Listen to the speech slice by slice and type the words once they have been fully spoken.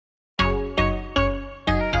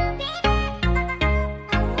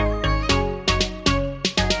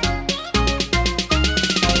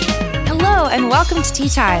welcome to Tea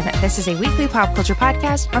Time. This is a weekly pop culture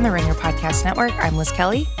podcast on the Ringer Podcast Network. I'm Liz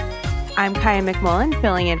Kelly. I'm Kaya McMullen,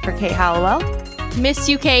 filling in for Kate Hallowell. Miss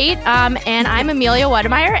you, Kate. And I'm Amelia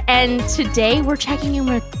Wedemeyer. And today we're checking in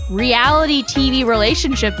with reality TV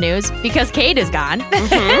relationship news because Kate is gone.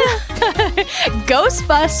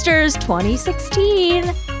 Ghostbusters 2016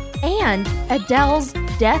 and Adele's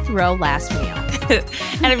death row last meal.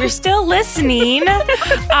 And if you're still listening,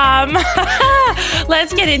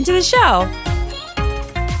 let's get into the show.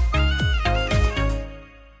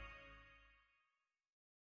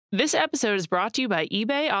 This episode is brought to you by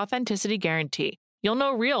eBay Authenticity Guarantee. You'll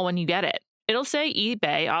know real when you get it. It'll say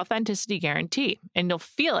eBay Authenticity Guarantee, and you'll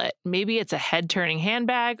feel it. Maybe it's a head-turning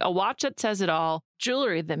handbag, a watch that says it all,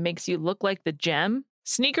 jewelry that makes you look like the gem,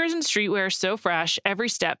 sneakers and streetwear so fresh, every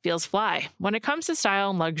step feels fly. When it comes to style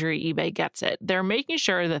and luxury, eBay gets it. They're making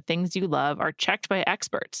sure the things you love are checked by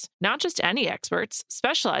experts. Not just any experts,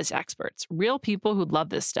 specialized experts, real people who love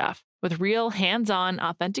this stuff, with real hands-on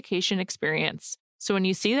authentication experience. So when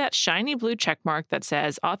you see that shiny blue checkmark that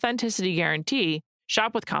says Authenticity Guarantee,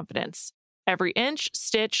 shop with confidence. Every inch,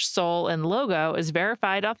 stitch, sole, and logo is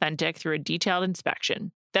verified authentic through a detailed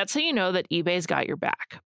inspection. That's how you know that eBay's got your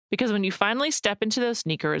back. Because when you finally step into those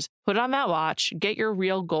sneakers, put on that watch, get your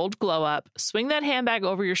real gold glow up, swing that handbag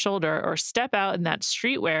over your shoulder, or step out in that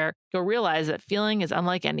streetwear, you'll realize that feeling is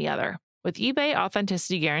unlike any other. With eBay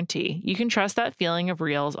Authenticity Guarantee, you can trust that feeling of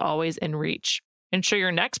real is always in reach. Ensure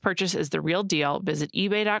your next purchase is the real deal. Visit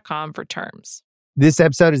ebay.com for terms. This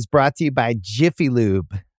episode is brought to you by Jiffy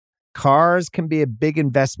Lube. Cars can be a big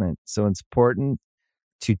investment, so it's important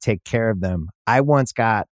to take care of them. I once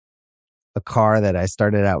got a car that I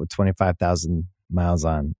started out with 25,000 miles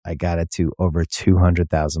on. I got it to over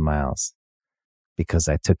 200,000 miles because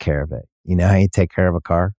I took care of it. You know how you take care of a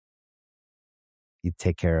car? You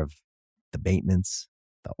take care of the maintenance,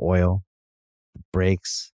 the oil, the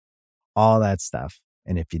brakes, all that stuff.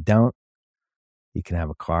 And if you don't, you can have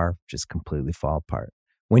a car just completely fall apart.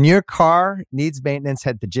 When your car needs maintenance,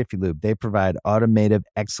 head to Jiffy Lube. They provide automotive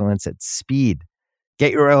excellence at speed.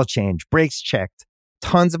 Get your oil change, brakes checked,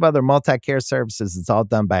 tons of other multi-care services. It's all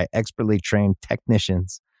done by expertly trained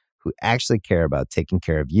technicians who actually care about taking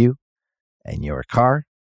care of you and your car.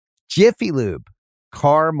 Jiffy Lube,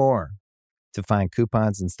 car more. To find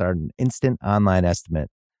coupons and start an instant online estimate,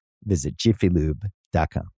 visit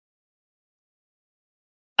jiffylube.com.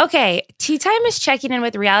 Okay, Tea Time is checking in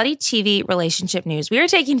with reality TV relationship news. We are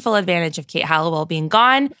taking full advantage of Kate Hallowell being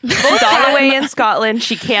gone. Both all the way in Scotland.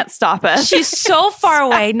 She can't stop us. She's so far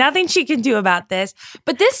away. Nothing she can do about this.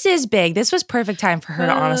 But this is big. This was perfect time for her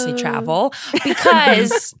to honestly travel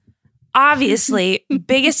because obviously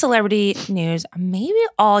biggest celebrity news maybe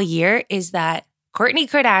all year is that Kourtney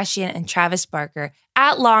Kardashian and Travis Barker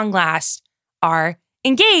at long last are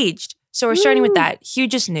engaged. So we're starting with that.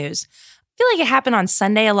 Hugest news. I feel like it happened on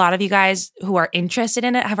Sunday. A lot of you guys who are interested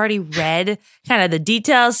in it have already read kind of the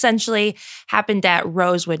details. Essentially happened at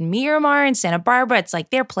Rosewood Miramar in Santa Barbara. It's like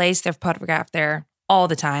their place. They're photographed there all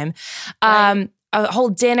the time. Right. A whole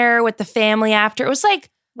dinner with the family after. It was like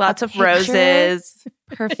lots of roses.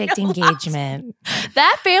 Perfect engagement.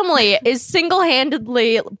 That family is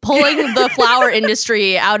single-handedly pulling the flower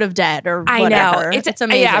industry out of debt or whatever. I know. It's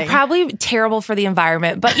amazing. Yeah, probably terrible for the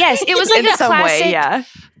environment. But yes, it was like a classic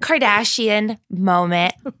Kardashian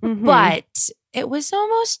moment. But it was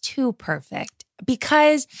almost too perfect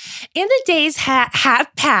because in the days have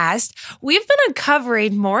passed, we've been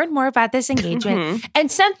uncovering more and more about this engagement.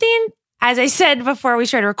 And something, as I said before we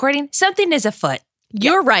started recording, something is afoot.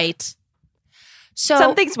 You're right. So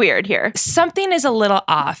something's weird here. Something is a little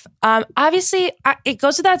off. Obviously, it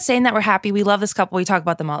goes without saying that we're happy. We love this couple. We talk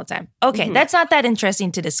about them all the time. Okay, that's not that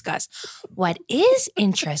interesting to discuss. What is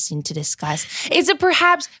interesting to discuss is a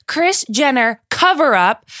perhaps Kris Jenner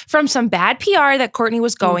cover-up from some bad PR that Kourtney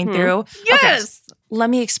was going through. Yes! Okay, let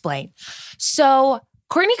me explain. So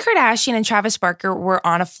Kourtney Kardashian and Travis Barker were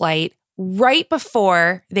on a flight right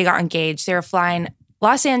before they got engaged. They were flying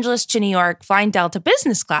Los Angeles to New York, flying Delta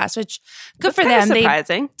business class, which good for them.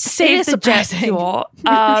 Surprising. They saved the jet fuel.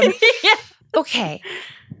 Okay.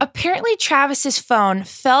 Apparently, Travis's phone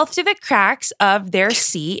fell through the cracks of their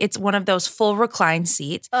seat. It's one of those full recline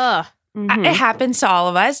seats. It happens to all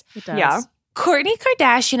of us. It does. Yeah. Kourtney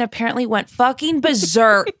Kardashian apparently went fucking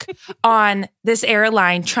berserk on this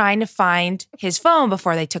airline trying to find his phone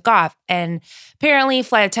before they took off. And apparently,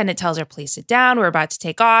 flight attendant tells her, please sit down. We're about to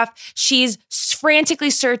take off. She's frantically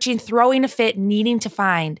searching, throwing a fit, needing to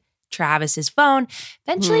find Travis's phone.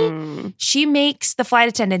 Eventually, she makes the flight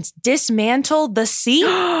attendants dismantle the seat.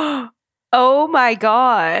 Oh my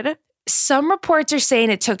God. some reports are saying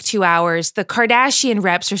it took 2 hours. The Kardashian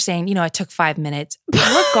reps are saying, it took 5 minutes.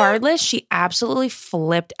 Regardless, she absolutely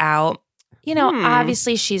flipped out.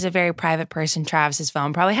 Obviously she's a very private person. Travis's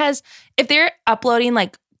phone probably has, if they're uploading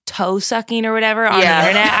like toe sucking or whatever on the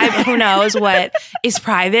internet, who knows what is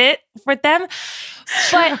private for them.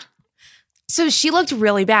 But so she looked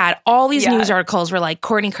really bad. All these news articles were like,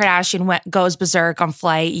 Kourtney Kardashian goes berserk on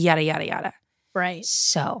flight, yada, yada, yada. Right.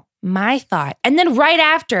 So my thought, and then right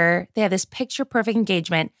after they have this picture perfect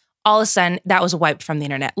engagement, all of a sudden that was wiped from the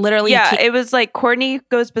internet. Literally. Yeah, it was like Kourtney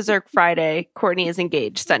goes berserk Friday, Kourtney is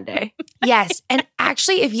engaged Sunday. Yes. And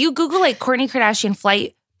actually, if you Google like Kourtney Kardashian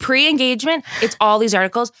flight pre-engagement, it's all these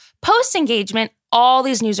articles. Post-engagement, all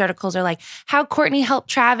these news articles are like how Kourtney helped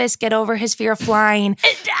Travis get over his fear of flying,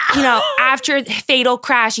 after fatal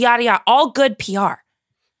crash, yada, yada, all good PR.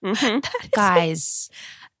 Mm-hmm. Guys.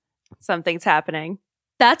 Something's happening.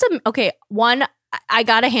 That's okay. One, I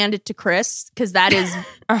gotta hand it to Chris because that is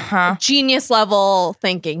genius level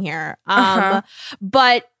thinking here.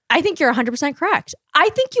 But I think you're 100% correct. I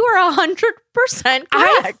think you are 100% correct.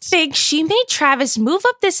 I think she made Travis move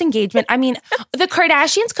up this engagement. I mean, the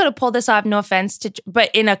Kardashians could have pulled this off, no offense, but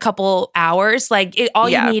in a couple hours. Like, all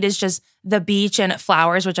you need is just the beach and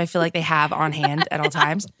flowers, which I feel like they have on hand at all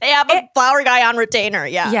times. They have a flower guy on retainer.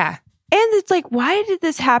 Yeah. Yeah. And it's like, why did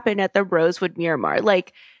this happen at the Rosewood Miramar?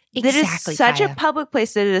 Like, that is such a public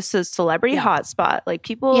place. That it is a celebrity hotspot. Like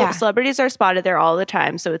celebrities are spotted there all the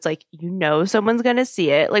time. So it's like, someone's going to see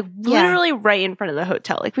it. Like literally right in front of the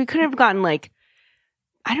hotel. Like we couldn't have gotten like,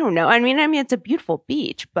 I don't know. I mean, it's a beautiful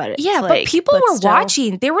beach, but it's but people were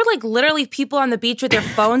watching. There were like literally people on the beach with their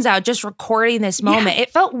phones out just recording this moment. It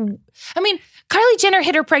felt, Kylie Jenner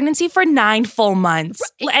hid her pregnancy for 9 full months.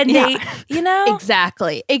 And they,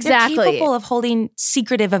 Exactly. They're capable of holding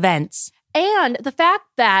secretive events. And the fact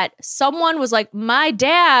that someone was like, my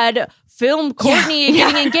dad filmed Kourtney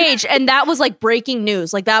getting engaged. And that was like breaking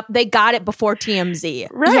news. Like that, they got it before TMZ.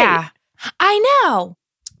 Right. Yeah. I know.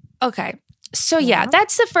 Okay. So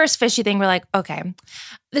that's the first fishy thing. We're like, okay.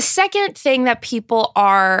 The second thing that people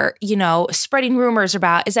are, spreading rumors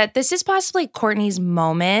about is that this is possibly Kourtney's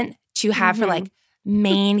moment to have her like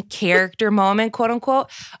main character moment, quote unquote,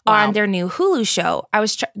 on their new Hulu show.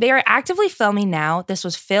 They are actively filming now. This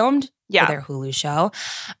was filmed for their Hulu show.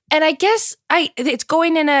 And I guess it's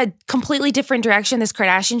going in a completely different direction, this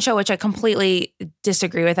Kardashian show, which I completely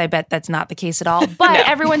disagree with. I bet that's not the case at all. But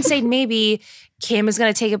everyone's saying maybe Kim is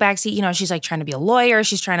going to take a backseat. She's like trying to be a lawyer.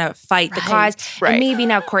 She's trying to fight the cause. Right. And maybe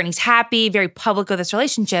now Kourtney's happy, very public with this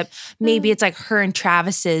relationship. Maybe it's like her and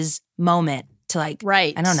Travis's moment to like,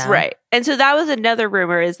 I don't know. Right. And so that was another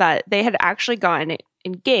rumor, is that they had actually gotten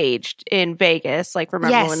engaged in Vegas. Like,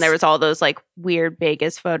 remember when there was all those like weird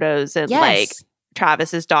Vegas photos and like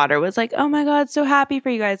Travis's daughter was like, oh my God, so happy for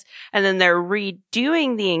you guys. And then they're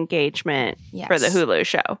redoing the engagement for the Hulu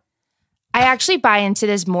show. I actually buy into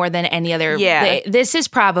this more than any other. Yeah. This is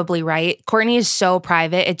probably right. Kourtney is so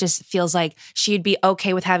private. It just feels like she'd be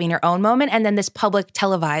okay with having her own moment. And then this public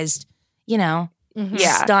televised,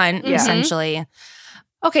 stunt, essentially.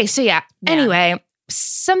 Okay, so anyway,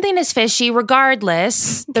 something is fishy.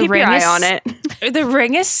 Regardless, the Keep ring your eye is on it. The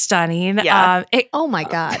ring is stunning. Yeah. Oh my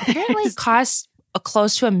God. Apparently it costs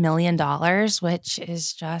close to $1 million, which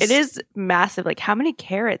is just... It is massive. Like, how many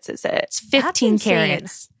carats is it? It's 15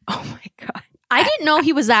 carats. Oh my God. I didn't know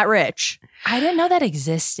he was that rich. I didn't know that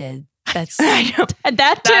existed. That's I know.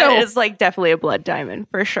 That too. That is like definitely a blood diamond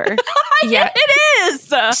for sure. Yeah, it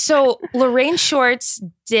is. So Lorraine Schwartz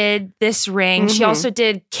did this ring. She also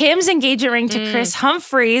did Kim's engagement ring to Chris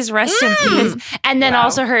Humphries, rest in peace. And then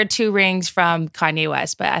also her 2 rings from Kanye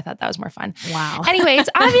West. But I thought that was more fun. Wow. Anyway, it's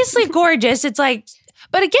obviously gorgeous. It's like,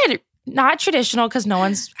 but again, not traditional because no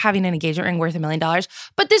one's having an engagement ring worth $1 million.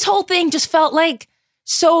 But this whole thing just felt like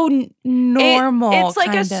so normal. It's like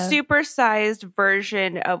a supersized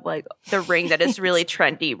version of like the ring that is really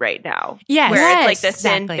trendy right now. Yes. Where it's like the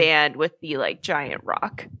thin band with the like giant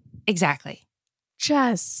rock. Exactly.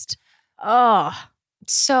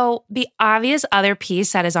 So the obvious other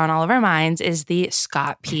piece that is on all of our minds is the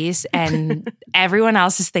Scott piece, and everyone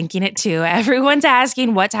else is thinking it too. Everyone's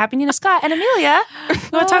asking what's happening to Scott. And Amelia, you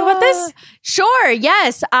want to talk about this? Sure.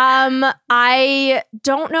 Yes. I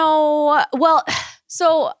don't know. Well,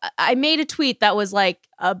 so I made a tweet that was like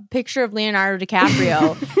a picture of Leonardo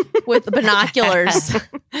DiCaprio with the binoculars.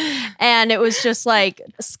 And it was just like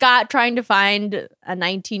Scott trying to find a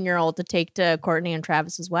 19-year-old to take to Kourtney and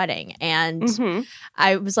Travis's wedding. And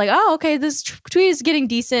I was like, oh, okay, this tweet is getting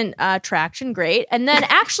decent traction. Great. And then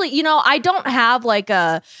actually, I don't have like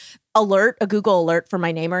a a Google alert for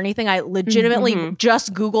my name or anything. I legitimately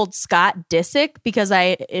just Googled Scott Disick because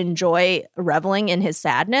I enjoy reveling in his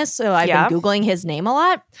sadness. So I've been Googling his name a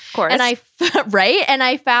lot. Of course. And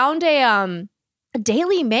I found a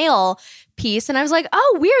Daily Mail piece and I was like,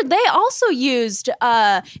 oh, weird. They also used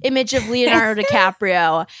image of Leonardo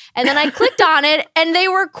DiCaprio. And then I clicked on it and they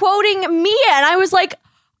were quoting Mia. And I was like,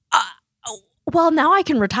 well, now I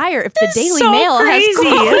can retire if the Daily Mail has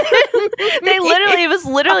quoted. It was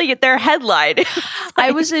literally their headline.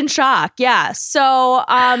 I was in shock. Yeah. So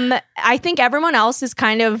I think everyone else is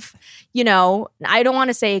kind of, I don't want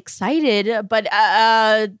to say excited, but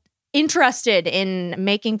interested in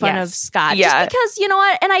making fun of Scott. Just because, you know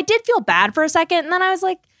what? And I did feel bad for a second. And then I was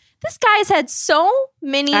like, this guy's had so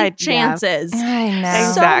many chances. I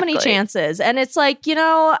know. So many chances. And it's like,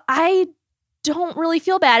 I don't really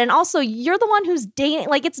feel bad. And also, you're the one who's dating.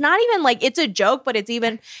 Like, it's not even like it's a joke, but it's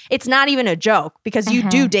not even a joke because you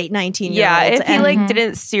do date 19-year-olds. Yeah, if he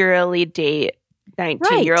didn't serially date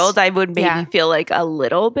 19-year-olds, I would maybe feel like a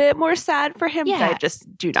little bit more sad for him. But I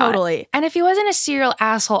just do not. Totally. And if he wasn't a serial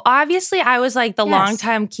asshole, obviously I was like the long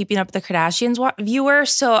time Keeping Up with the Kardashians viewer.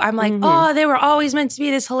 So I'm like, oh, they were always meant to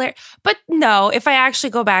be this hilarious. But no, if I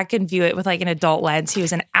actually go back and view it with like an adult lens, he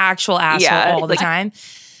was an actual asshole all the time.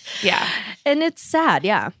 Yeah. And it's sad.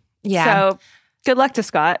 Yeah. So good luck to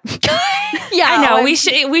Scott. I know. We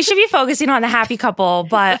should be focusing on the happy couple.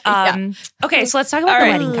 But okay, so let's talk about the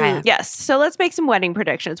wedding, Kaya. Yes. So let's make some wedding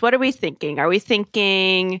predictions. What are we thinking? Are we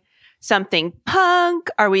thinking something punk?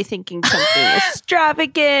 Are we thinking something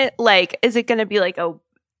extravagant? Like, is it going to be like a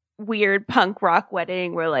weird punk rock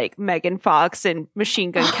wedding where like Megan Fox and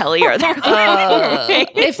Machine Gun Kelly are there?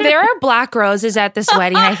 If there are black roses at this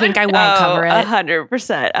wedding, I think I won't cover it.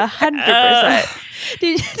 100%. 100%.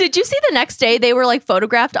 Did you see the next day they were like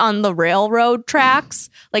photographed on the railroad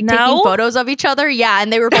tracks, like taking photos of each other? Yeah,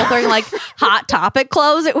 and they were both wearing like Hot Topic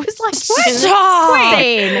clothes. It was like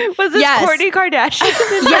insane. Was this Kourtney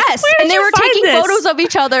Kardashian? Yes, and they were taking photos of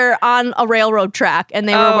each other on a railroad track, and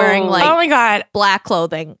they were wearing like oh my God, black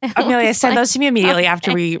clothing. Amelia, send those to me immediately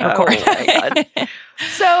after we record. Oh my God.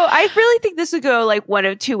 So I really think this would go like one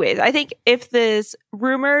of two ways. I think if this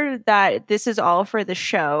rumor that this is all for the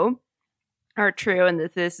show are true and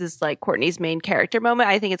that this is like Kourtney's main character moment,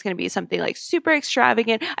 I think it's going to be something like super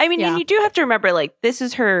extravagant. I mean, and you do have to remember like this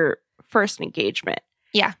is her first engagement.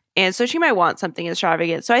 Yeah. And so she might want something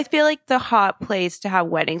extravagant. So I feel like the hot place to have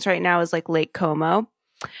weddings right now is like Lake Como.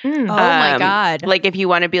 Oh my God. Like if you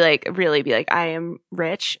want to be like, really be like, I am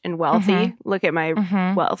rich and wealthy. Look at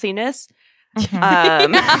my wealthiness.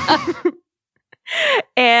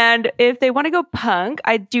 And if they want to go punk,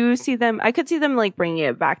 I could see them like bringing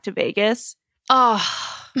it back to Vegas.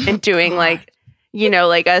 And doing like,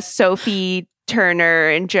 like a Sophie Turner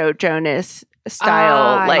and Joe Jonas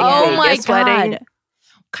style Vegas wedding.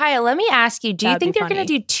 Kaya, let me ask you, do you think they're going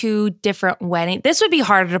to do two different weddings? This would be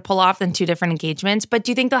harder to pull off than two different engagements, but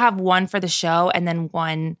do you think they'll have one for the show and then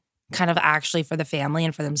one kind of actually for the family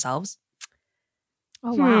and for themselves?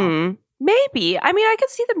 Oh, wow. Maybe. I mean, I could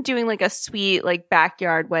see them doing like a sweet like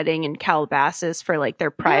backyard wedding in Calabasas for like their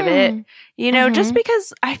private, just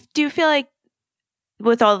because I do feel like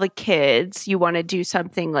with all the kids, you want to do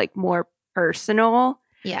something like more personal.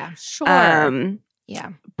 Yeah, sure.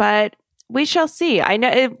 Yeah. But we shall see. I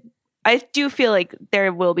know. I do feel like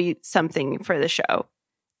there will be something for the show.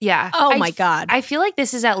 Yeah. Oh my God. I feel like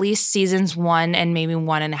this is at least seasons 1 and maybe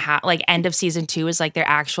 1.5. Like end of season 2 is like their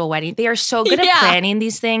actual wedding. They are so good at planning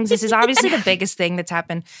these things. This is obviously the biggest thing that's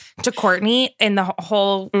happened to Kourtney in the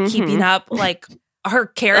whole keeping up, like her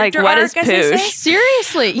character like, what arc. Is Poosh?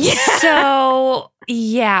 Seriously. Yeah. So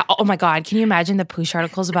yeah. Oh my God. Can you imagine the Poosh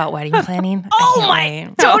articles about wedding planning? Oh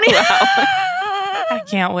my. Tony. I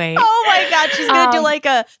can't wait. Oh my God. She's going to do like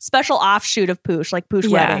a special offshoot of Poosh, like Poosh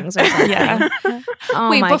weddings or something. Yeah. Oh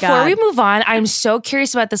wait, before we move on, I'm so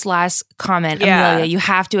curious about this last comment. Amelia, you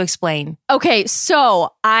have to explain. Okay,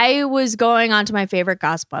 so I was going onto my favorite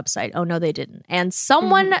gossip website. Oh, no, they didn't. And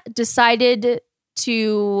someone decided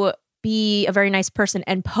to be a very nice person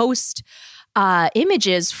and post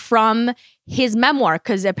images from his memoir,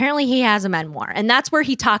 because apparently he has a memoir. And that's where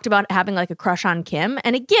he talked about having like a crush on Kim.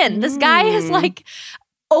 And again, this guy has like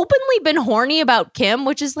openly been horny about Kim,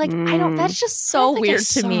 which is like, that's just so weird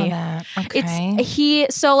to me. Okay.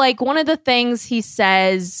 So like one of the things he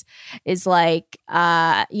says is like, when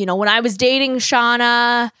I was dating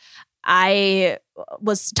Shauna, I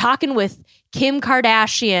was talking with Kim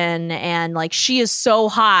Kardashian and like, she is so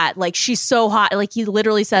hot. Like, she's so hot. Like he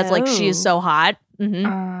literally says like, she is so hot.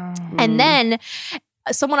 And then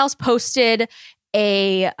someone else posted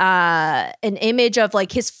an image of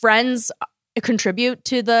like his friends contribute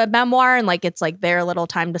to the memoir, and like it's like their little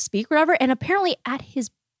time to speak or whatever. And apparently at his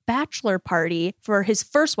bachelor party for his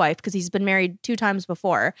first wife, because he's been married 2 times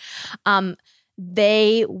before,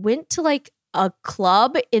 they went to like a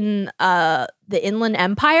club in the Inland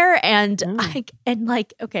Empire, and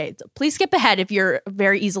okay, please skip ahead if you're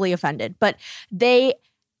very easily offended, but they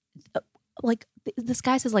like this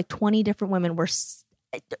guy says like 20 different women were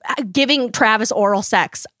giving Travis oral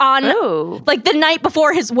sex on like the night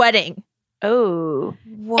before his wedding. Oh,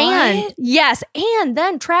 what? And yes, and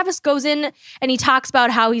then Travis goes in and he talks about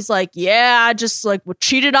how he's like, yeah, I just like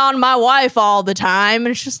cheated on my wife all the time,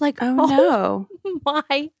 and it's just like, no,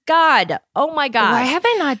 my God, oh my God, why have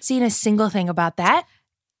I not seen a single thing about that?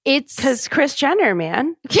 It's because Kris Jenner,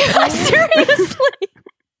 man. Yeah, seriously.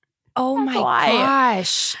 Oh my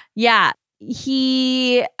gosh. Yeah,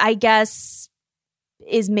 he, I guess,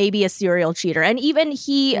 is maybe a serial cheater. And even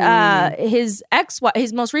his ex-wife,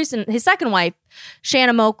 his second wife,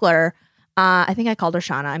 Shanna Moakler, I think I called her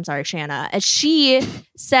Shauna. I'm sorry, Shanna. She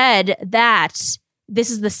said that this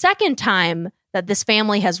is the second time that this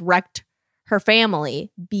family has wrecked her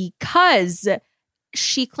family because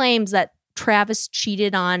she claims that Travis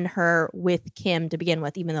cheated on her with Kim to begin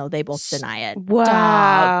with, even though they both deny it.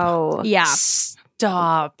 Wow. Yeah.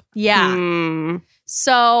 Stop. Yeah.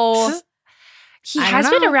 So he has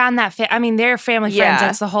been around that. They're family friends.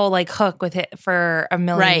 That's the whole like hook with it for a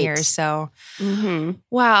million years. So,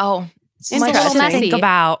 wow. It's much to think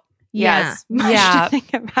about. Yes. Yeah. To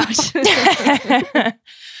think about.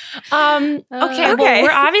 Okay. Well,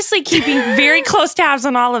 we're obviously keeping very close tabs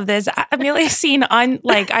on all of this. Amelia's seen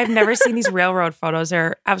I've never seen these railroad photos.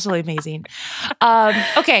 They're absolutely amazing.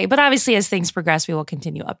 Okay. But obviously as things progress, we will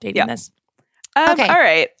continue updating this. Okay. All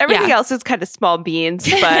right. Everything else is kind of small beans,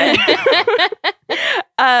 but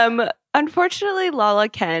unfortunately, Lala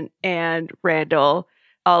Kent and Randall,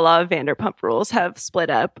 a la Vanderpump Rules, have split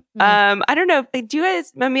up. I don't know.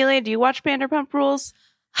 Amelia, do you watch Vanderpump Rules?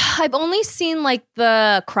 I've only seen like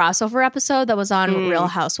the crossover episode that was on Real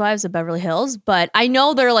Housewives of Beverly Hills, but I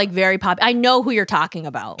know they're like very popular. I know who you're talking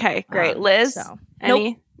about. Okay, great. Liz?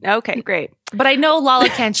 Nope. Okay, great. But I know Lala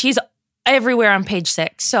Kent, she's everywhere on Page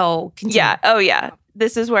 6. So continue. Yeah. Oh, yeah.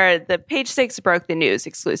 This is where the Page 6 broke the news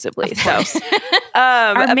exclusively. So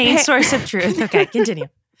our main source of truth. Okay, continue.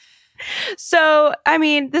 So,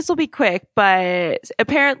 this will be quick, but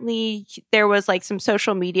apparently there was like some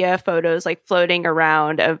social media photos like floating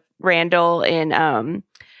around of Randall in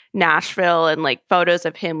Nashville and like photos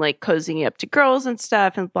of him like cozying up to girls and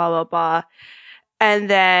stuff and blah, blah, blah. And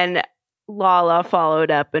then Lala followed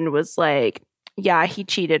up and was like, yeah, he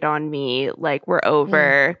cheated on me. Like, we're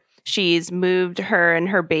over. She's moved her and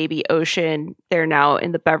her baby Ocean. They're now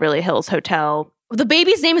in the Beverly Hills Hotel. The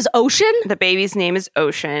baby's name is Ocean? The baby's name is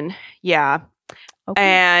Ocean. Yeah. Okay.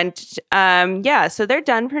 And so they're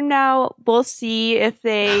done for now. We'll see if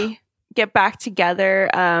they get back together.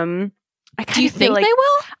 Do you think they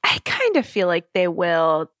will? I kind of feel like they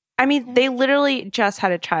will. They literally just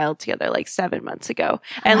had a child together like 7 months ago.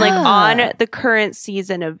 And like on the current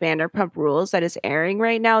season of Vanderpump Rules that is airing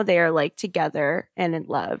right now, they are like together and in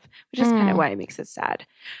love, which is kind of why it makes it sad.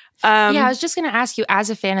 I was just going to ask you,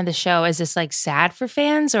 as a fan of the show, is this like sad for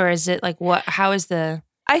fans, or is it like how is the...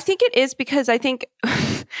 I think it is because I think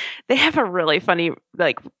they have a really funny,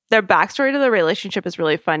 like their backstory to the relationship is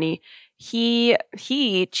really funny. He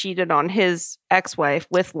cheated on his ex-wife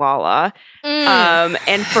with Lala.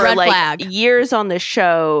 And for Red like flag. years on the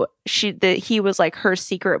show, he was like her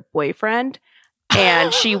secret boyfriend.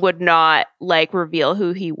 And she would not like reveal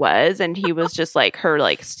who he was. And he was just like her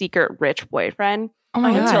like secret rich boyfriend. Oh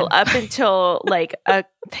my God. Up until like I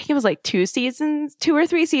think it was like 2 or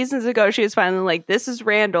 3 seasons ago, she was finally like, this is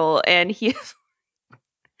Randall. And he's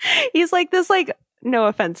like this, like, no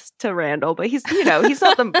offense to Randall, but he's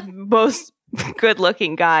not the most good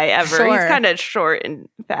looking guy ever. Sure. He's kind of short and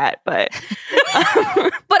fat, but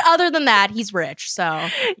but other than that, he's rich. So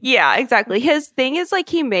yeah, exactly. His thing is like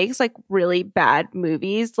he makes like really bad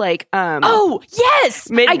movies. Like oh yes,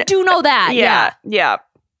 I do know that. Yeah.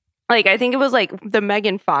 Like, I think it was like the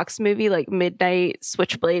Megan Fox movie, like Midnight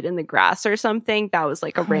Switchblade in the Grass or something. That was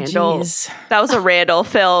like a Randall. That was a Randall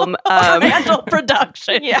film. Randall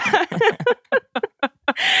production. Yeah.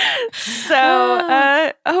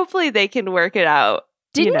 So hopefully they can work it out.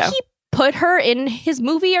 Didn't he put her in his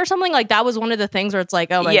movie or something? Like that was one of the things where it's like,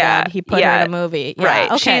 oh my God, he put her in a movie. Yeah,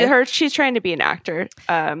 right. Okay. She's trying to be an actor.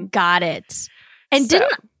 Got it. And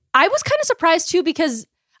I was kind of surprised too, because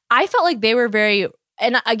I felt like they were very...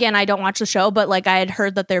 And again, I don't watch the show, but like I had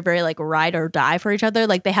heard that they're very like ride or die for each other.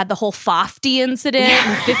 Like they had the whole Fofty incident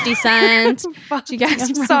with 50 Cent. Do you guys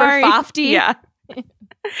remember Fofty? Yeah.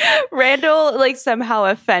 Randall like somehow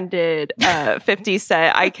offended 50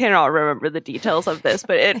 Cent. I cannot remember the details of this,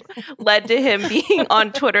 but it led to him being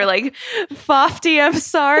on Twitter like, Fofty, I'm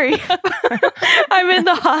sorry. I'm in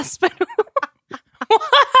the hospital.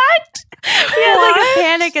 What? He had like a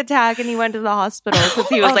panic attack and he went to the hospital because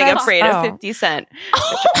he was like afraid of 50 Cent.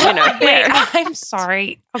 Which, Wait, I'm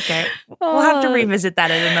sorry. Okay. We'll have to revisit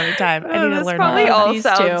that at another time. I need to learn probably all these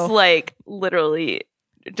sounds two. like literally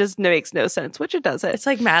it just makes no sense, which it doesn't. It's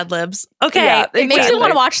like Mad Libs. Okay. Yeah, It makes me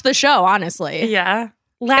want to watch the show, honestly. Yeah.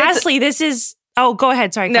 Lastly, this is... Oh, go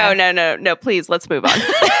ahead. Sorry. No. Please, let's move on.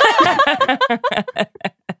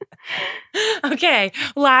 Okay.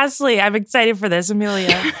 Lastly, I'm excited for this,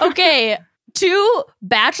 Amelia. Okay. 2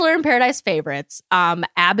 Bachelor in Paradise favorites,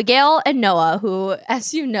 Abigail and Noah, who,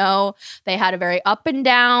 as you know, they had a very up and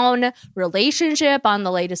down relationship on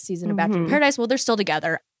the latest season of Bachelor in Paradise. Well, they're still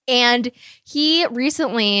together. And he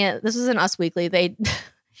recently, this was in Us Weekly,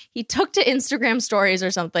 he took to Instagram stories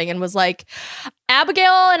or something and was like,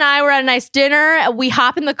 Abigail and I were at a nice dinner. We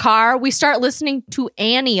hop in the car. We start listening to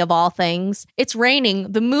Annie, of all things. It's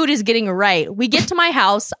raining. The mood is getting right. We get to my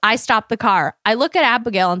house. I stop the car. I look at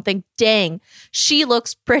Abigail and think, dang, she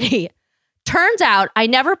looks pretty. Turns out I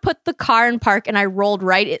never put the car in park and I rolled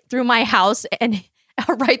right through my house and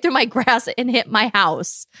right through my grass and hit my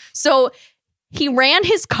house. So he ran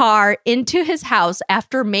his car into his house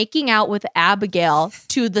after making out with Abigail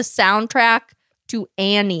to the soundtrack to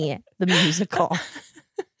Annie, the musical.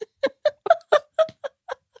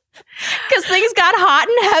 Because things got hot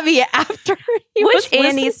and heavy after he Which was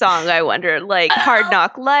Annie song, I wonder? Like Hard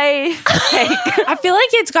Knock Life? I feel like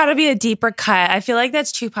it's got to be a deeper cut. I feel like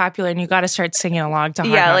that's too popular and you got to start singing along to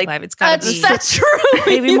Hard Knock Life. It's got to be that's true.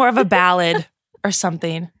 maybe more of a ballad or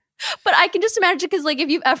something. But I can just imagine because, like, if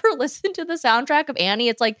you've ever listened to the soundtrack of Annie,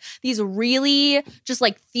 it's like these really just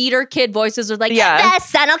like theater kid voices are like, the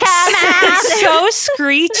sun will come out. It's so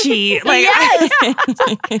screechy. Like, yes.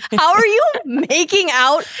 How are you making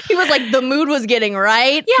out? He was like, the mood was getting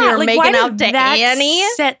right. Yeah, you were like, making why out to did that Annie.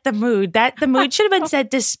 Set the mood. The mood should have been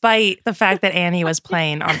set despite the fact that Annie was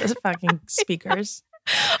playing on the fucking speakers.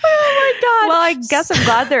 Oh my God. Well, I guess I'm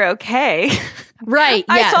glad they're okay. Right.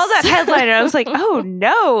 I yes. saw that headline and I was like, oh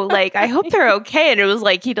no, like I hope they're okay. And it was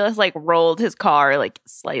like he just like rolled his car like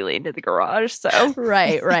slightly into the garage. So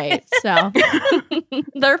Right. So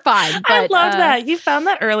they're fine. But, I love that. You found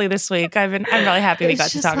that early this week. I'm really happy we got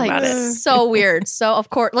to talk about it. So weird. So of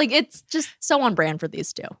course, like it's just so on brand for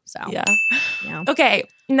these two. So Yeah. Yeah. Okay.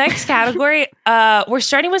 Next category. We're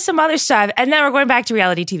starting with some other stuff, and then we're going back to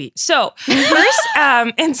reality TV. So first,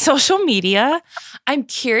 in social media, I'm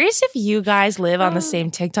curious if you guys live on the same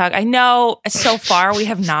TikTok. I know so far we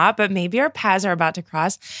have not, but maybe our paths are about to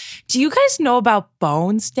cross. Do you guys know about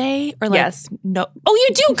Bones Day? Or like, yes. No. Oh,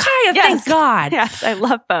 you do, Kaya. Yes. Thank God. Yes, I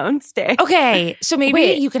love Bones Day. Okay. So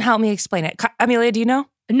maybe you can help me explain it. Amelia, do you know?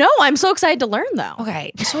 No, I'm so excited to learn though.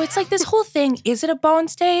 Okay. So it's like this whole thing. Is it a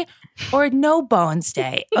Bones Day or no Bones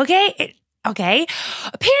Day? Okay. Okay.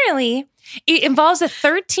 Apparently, it involves a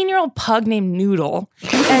 13-year-old pug named Noodle.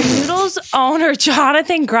 And Noodle's owner,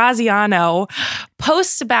 Jonathan Graziano,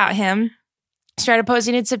 posts about him. Started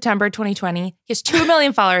posting in September 2020. He has 2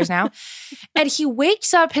 million followers now. And he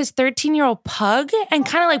wakes up his 13-year-old pug and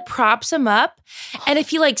kind of like props him up. And if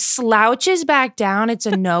he like slouches back down, it's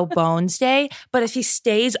a no bones day. But if he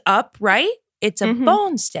stays upright, it's a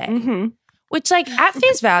bones day. Which like at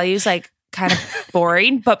face value is like kind of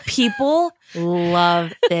boring, but people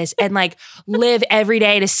love this and like live every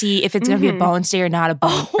day to see if it's going to be a bones day or not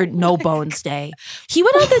or no bones day. He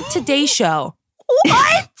went on the Today Show.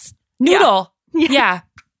 What? Noodle. Yeah.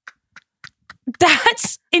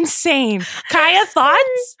 That's insane. Kaya,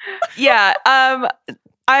 thoughts? Yeah.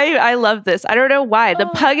 I love this. I don't know why. The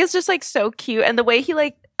pug is just like so cute. And the way he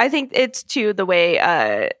like, I think it's too the way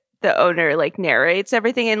the owner like narrates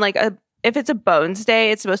everything. And like if it's a Bones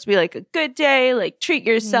Day, it's supposed to be like a good day, like treat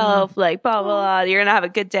yourself, like blah, blah, blah. You're going to have a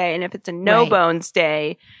good day. And if it's a no Bones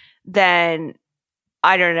Day, then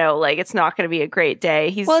I don't know, like it's not going to be a great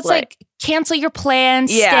day. It's like cancel your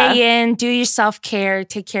plans, stay in, do your self-care,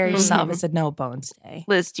 take care of yourself. It's a no bones day.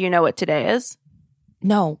 Liz, do you know what today is?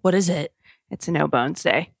 No, what is it? It's a no bones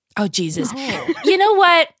day. Oh, Jesus. You know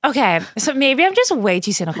what? Okay, so maybe I'm just way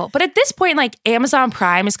too cynical. But at this point, like Amazon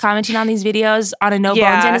Prime is commenting on these videos on a no bones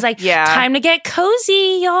day and it's like, time to get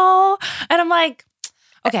cozy, y'all. And I'm like,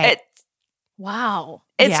 okay. Wow.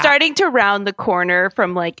 It's starting to round the corner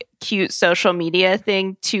from like cute social media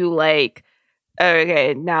thing to like,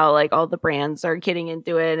 okay, now like all the brands are getting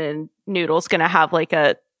into it and Noodle's going to have like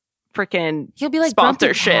a freaking he'll be like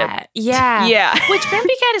sponsorship. Yeah. Yeah. Which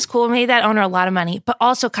Grumpy that is cool. Made that owner a lot of money. But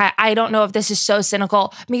also, Kai, I don't know if this is so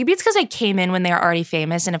cynical. Maybe it's because I came in when they were already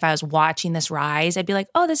famous. And if I was watching this rise, I'd be like,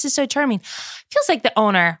 oh, this is so charming. Feels like the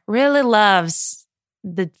owner really loves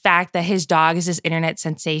the fact that his dog is this internet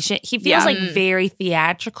sensation. He feels like very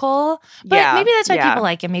theatrical. But maybe that's why people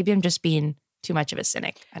like him. Maybe I'm just being too much of a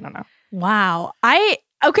cynic. I don't know. Wow.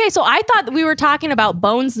 Okay, so I thought we were talking about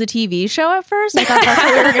Bones, the TV show at first. I thought that's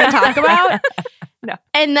what we were going to talk about. No.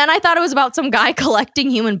 And then I thought it was about some guy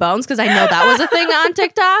collecting human bones because I know that was a thing on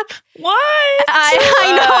TikTok. What?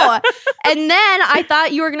 I know. And then I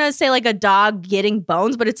thought you were going to say like a dog getting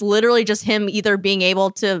bones, but it's literally just him either being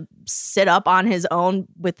able to sit up on his own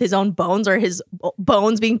with his own bones or his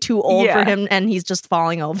bones being too old for him and he's just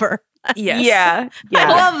falling over. Yes. Yeah.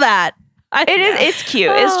 I love that. It's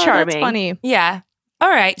cute. It's charming. That's funny. Yeah. All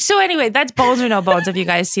right. So anyway, that's Bones or No Bones if you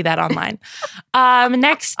guys see that online.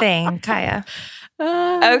 Next thing, Kaya.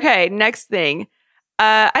 Okay, next thing.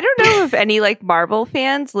 I don't know if any like Marvel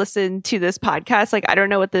fans listen to this podcast. Like, I don't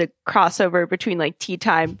know what the crossover between like Tea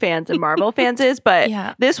Time fans and Marvel fans is, but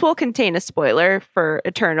this will contain a spoiler for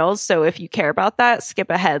Eternals. So if you care about that, skip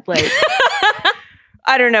ahead like,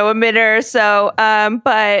 I don't know, a minute or so.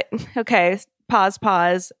 But okay, pause.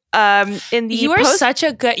 You are such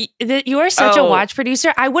a watch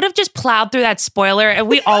producer. I would have just plowed through that spoiler, and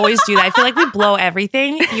we always do that. I feel like we blow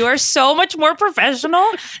everything. You are so much more professional.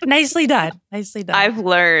 Nicely done. I've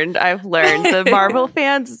learned. The Marvel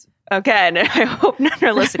fans, again, I hope none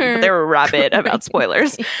are listening, but they were rabid about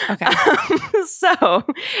spoilers. Okay. So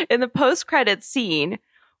in the post-credits scene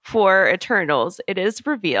for Eternals, it is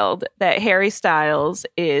revealed that Harry Styles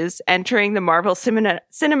is entering the Marvel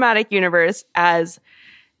Cinematic Universe as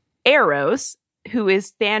Eros, who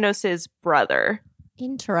is Thanos' brother.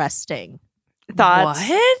 Interesting. Thoughts?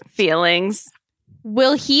 What? Feelings?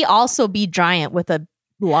 Will he also be giant with a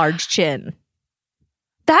large chin?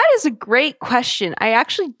 That is a great question. I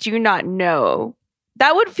actually do not know.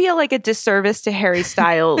 That would feel like a disservice to Harry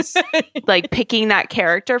Styles, like picking that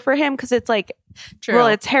character for him, because it's like, well,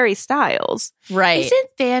 it's Harry Styles. Right. Isn't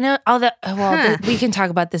Thanos, we can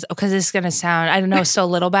talk about this because it's going to sound, I don't know so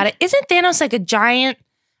little about it. Isn't Thanos like a giant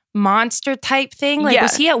monster type thing? Like,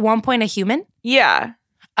 was he at one point a human? Yeah.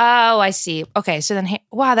 Oh, I see. Okay, so then,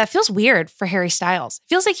 wow, that feels weird for Harry Styles.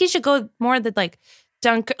 Feels like he should go more the like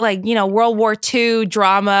World War II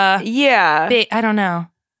drama. Yeah. I don't know.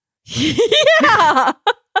 Yeah.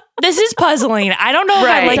 This is puzzling. I don't know if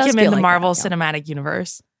I like him in the like Marvel Cinematic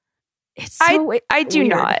Universe. It's so I do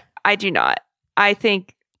not. I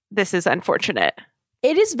think this is unfortunate.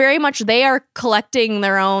 It is very much, they are collecting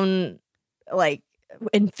their own like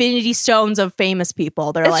Infinity Stones of famous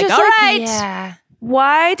people. They're like, all right. Yeah.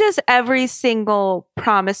 Why does every single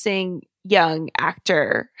promising young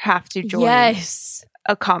actor have to join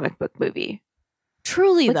a comic book movie?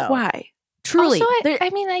 Truly, like, though. Why? Truly. Also,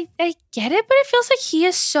 I get it, but it feels like he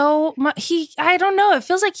is so I don't know. It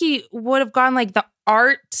feels like he would have gone like the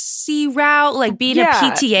artsy route, like being a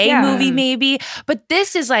PTA movie maybe. But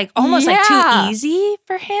this is like almost like too easy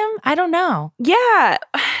for him. I don't know. Yeah.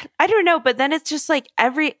 I don't know. But then it's just like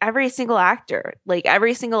every single actor,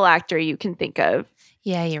 you can think of.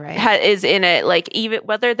 Yeah, you're right. Is in it, like even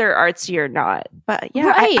whether they're artsy or not. But yeah,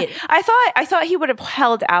 right. I thought he would have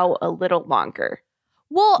held out a little longer.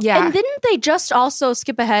 Well, and didn't they just also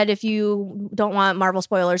skip ahead if you don't want Marvel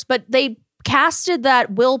spoilers, but they casted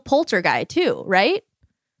that Will Poulter guy too, right?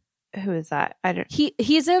 Who is that? I don't.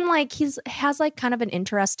 He's in like has like kind of an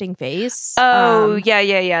interesting face. Oh,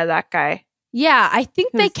 yeah, that guy. Yeah, I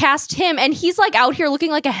think they cast him, and he's like out here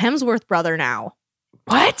looking like a Hemsworth brother now.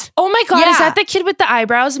 What? Oh my God, is that the kid with the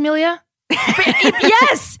eyebrows, Amelia?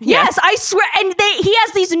 Yes, I swear. And he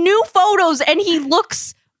has these new photos, and he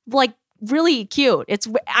looks like really cute.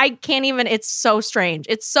 I can't even. It's so strange.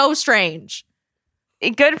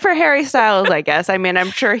 Good for Harry Styles, I guess. I mean, I'm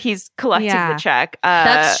sure he's collecting the check.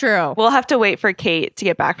 That's true. We'll have to wait for Kate to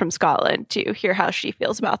get back from Scotland to hear how she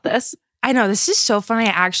feels about this. I know, this is so funny.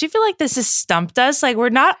 I actually feel like this has stumped us. Like, we're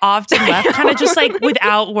not often left kind of just like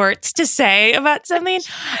without words to say about something.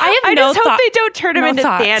 I just hope they don't turn him into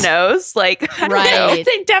Thanos. Like, right.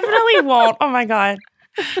 They definitely won't. Oh my God.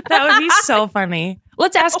 That would be so funny.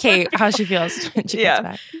 Let's ask Kate how she feels when she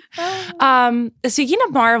gets back. Speaking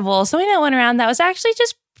of Marvel, something that went around that was actually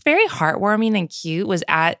just very heartwarming and cute was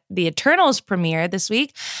at the Eternals premiere this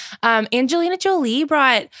week. Angelina Jolie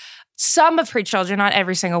brought some of her children, not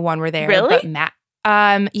every single one were there. Really?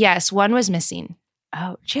 But yes, one was missing.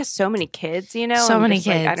 Oh, she has so many kids, you know? So many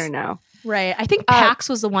kids. Like, I don't know. Right. I think Pax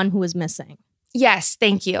was the one who was missing. Yes,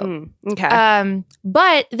 thank you. Okay.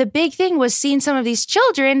 But the big thing was seeing some of these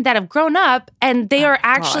children that have grown up and they are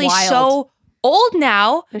actually so old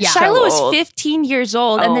now. Yeah. Shiloh So is 15 years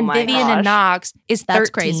old, and then Vivian and Knox is 13. That's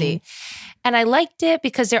crazy. And I liked it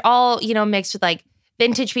because they're all, mixed with like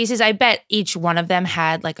vintage pieces. I bet each one of them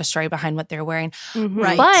had like a story behind what they're wearing.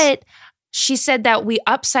 Right. But she said that we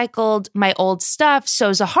upcycled my old stuff.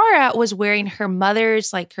 So Zahara was wearing her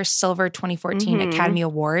mother's, like her silver 2014 Academy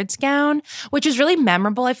Awards gown, which was really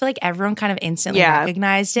memorable. I feel like everyone kind of instantly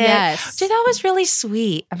recognized it. Yes. Which I thought was really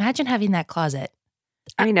sweet. Imagine having that closet.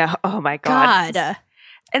 I know. Oh my God.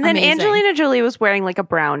 And then Amazing. Angelina Jolie was wearing like a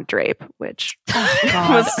brown drape, which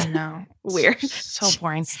was weird. So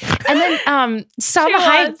boring. And then Salma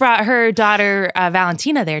Hayek brought her daughter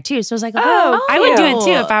Valentina there too. So I was like, I would do it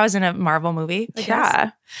too if I was in a Marvel movie.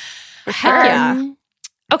 Yeah. For Heck sure. yeah.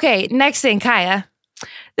 Okay, next thing, Kaya.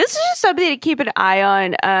 This is just something to keep an eye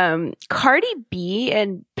on. Cardi B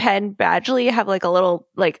and Penn Badgley have like a little,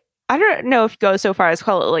 like, I don't know if you go so far as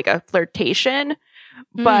call it like a flirtation,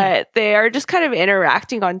 but they are just kind of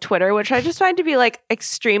interacting on Twitter, which I just find to be like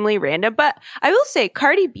extremely random. But I will say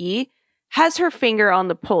Cardi B has her finger on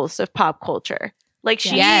the pulse of pop culture. Like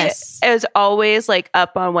she is always like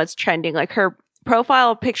up on what's trending. Like her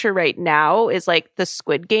profile picture right now is like the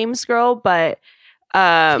Squid Games girl, but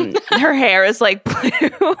her hair is like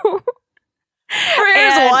blue. Her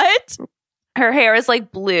hair is what? Her hair is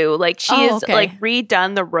like blue. Like she's like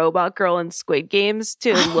redone the robot girl in Squid Games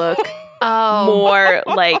to look more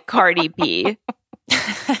like Cardi B.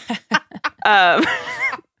 I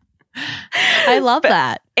love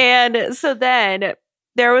that. And so then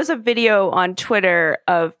there was a video on Twitter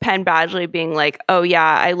of Penn Badgley being like, "Oh yeah,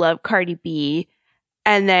 I love Cardi B,"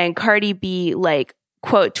 and then Cardi B like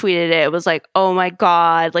quote tweeted it. It was like, "Oh my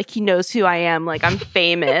God, like he knows who I am. Like I'm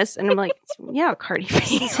famous." And I'm like, "Yeah, Cardi B,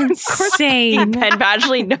 it's insane. Penn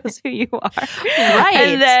Badgley knows who you are." Right.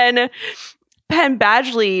 And then Penn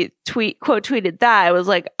Badgley quote tweeted that. It was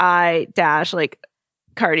like, "I dash like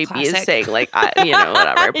Cardi B is saying like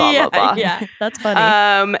whatever blah blah blah." Yeah, that's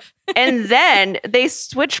funny. And then they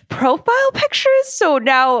switched profile pictures. So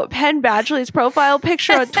now Penn Badgley's profile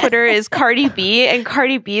picture on Twitter is Cardi B, and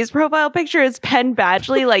Cardi B's profile picture is Penn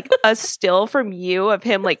Badgley, like a still from you of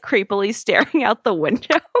him like creepily staring out the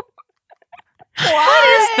window.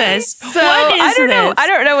 What is this? So I don't know. I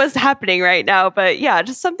don't know what's happening right now, but yeah,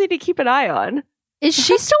 just something to keep an eye on. Is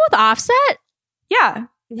she still with Offset? Yeah.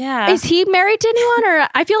 Yeah. Is he married to anyone? Or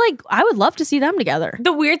I feel like I would love to see them together.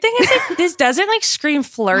 The weird thing is like this doesn't like scream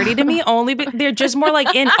flirty to me, only but they're just more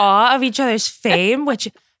like in awe of each other's fame, which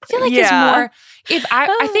I feel like is more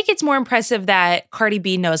I think it's more impressive that Cardi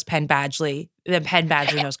B knows Penn Badgley than Penn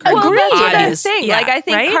Badgley knows Cardi B. Well, that's what I'm saying. Yeah, like I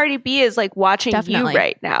think right? Cardi B is like watching Definitely. you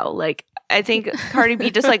right now. Like I think Cardi B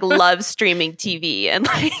just like loves streaming TV and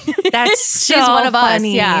like that's so she's one of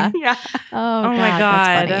funny. us. Yeah. yeah. Oh my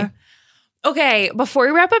God. That's funny. Okay, before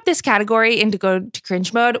we wrap up this category and to go to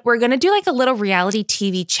cringe mode, we're going to do like a little reality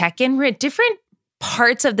TV check-in. We're at different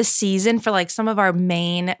parts of the season for like some of our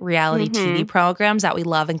main reality TV programs that we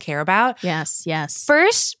love and care about. Yes, yes.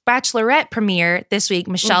 First, Bachelorette premiere this week.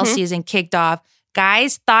 Michelle's season kicked off.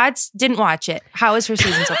 Guys, thoughts? Didn't watch it. How is her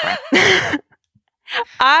season so far?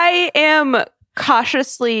 I am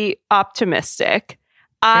cautiously optimistic.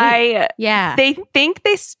 They think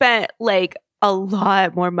they spent like a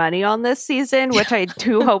lot more money on this season, which I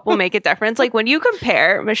do hope will make a difference. Like when you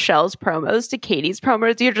compare Michelle's promos to Katie's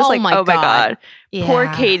promos, you're just oh my God. Yeah. Poor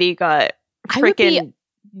Katie got freaking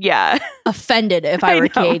offended if I were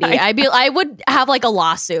Katie. I would have like a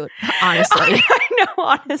lawsuit, honestly. I know,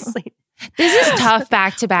 honestly. This is tough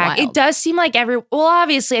back to back. Wild. It does seem like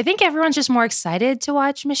obviously, I think everyone's just more excited to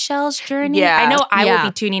watch Michelle's journey. Yeah. I know I will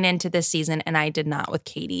be tuning into this season, and I did not with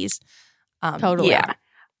Katie's. Totally. Yeah.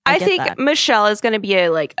 I think that. Michelle is going to be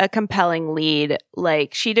a compelling lead.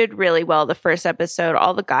 Like she did really well the first episode.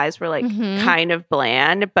 All the guys were like kind of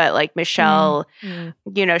bland, but like Michelle,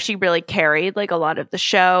 she really carried like a lot of the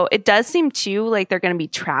show. It does seem too like they're going to be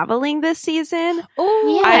traveling this season.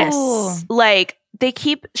 Oh, yes. Like they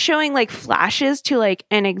keep showing like flashes to like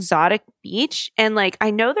an exotic beach, and like I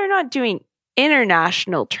know they're not doing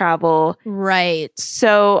international travel, right?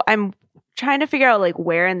 So I'm trying to figure out like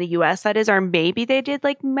where in the US that is, or maybe they did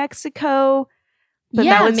like Mexico. But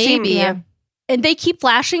that would maybe. seem And they keep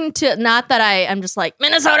flashing to, not that I'm just like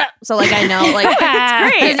Minnesota, so like I know like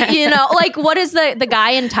It's great. Like what is the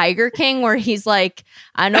guy in Tiger King where he's like,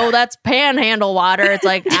 I know that's Panhandle water. It's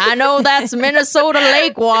like I know that's Minnesota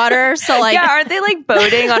lake water. So like aren't they like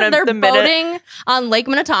boating on they're boating on Lake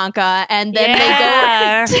Minnetonka, and then they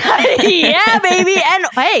go yeah, baby. And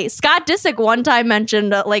hey, Scott Disick one time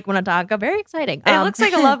mentioned Lake Minnetonka. Very exciting. It looks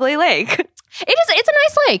like a lovely lake. It's a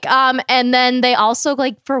nice lake. And then they also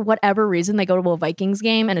like for whatever reason they go to a Vikings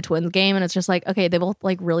game and a Twins game, and it's just like okay, they both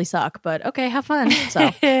like really suck, but okay, have fun.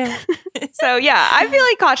 So, so yeah, I feel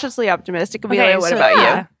like cautiously optimistic. Amelia, what about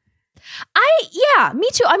you? Me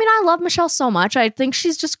too. I mean, I love Michelle so much. I think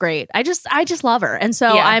she's just great. I just love her, and so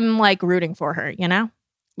I'm like rooting for her. You know?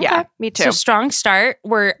 Yeah, me too. So strong start.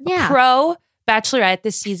 We're pro Bachelorette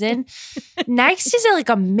this season. Next is like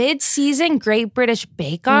a mid-season Great British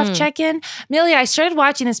Bake Off check-in. Amelia, I started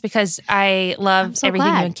watching this because I love everything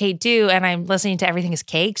you and Kate do, and I'm listening to Everything is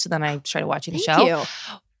Cake. So then I started watching the show.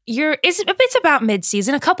 It's about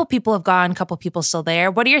mid-season. A couple people have gone, a couple people still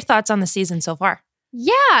there. What are your thoughts on the season so far?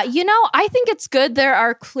 Yeah, I think it's good. There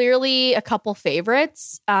are clearly a couple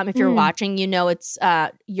favorites. If you're watching, it's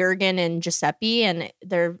Jurgen and Giuseppe, and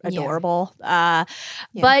they're adorable. But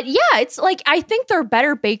it's like I think they're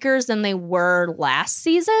better bakers than they were last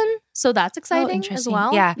season. So that's exciting as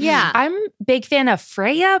well. Yeah. I'm a big fan of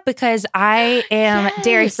Freya because I am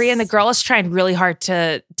dairy-free, and the girl is trying really hard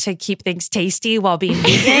to keep things tasty while being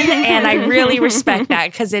vegan. And I really respect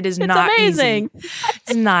that because it's not amazing. Easy.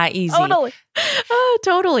 It's not easy.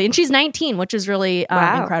 Totally. And she's 19, which is really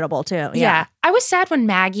incredible too. Yeah. I was sad when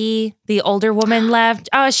Maggie, the older woman, left.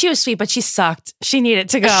 She was sweet, but she sucked. She needed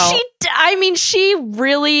to go. She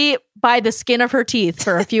really by the skin of her teeth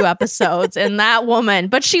for a few episodes, and that woman,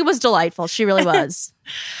 but she was delightful. She really was.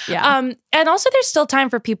 Yeah. And also there's still time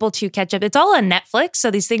for people to catch up. It's all on Netflix, so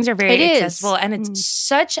these things are very accessible, and it's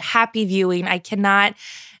such happy viewing. I cannot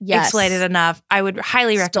explain it enough. I would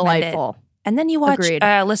highly recommend it. And then you watch,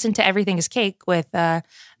 listen to Everything is Cake with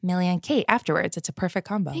Amelia and Kate afterwards. It's a perfect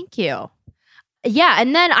combo. Thank you. Yeah,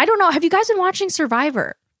 and then I don't know. Have you guys been watching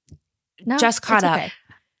Survivor? No, just caught up. Okay.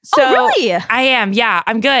 So really? I am. Yeah,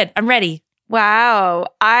 I'm good. I'm ready. Wow.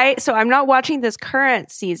 I'm not watching this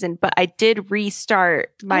current season, but I did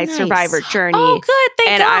restart my Survivor journey. Oh, good.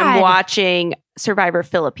 Thank God. And I'm watching Survivor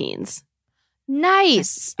Philippines.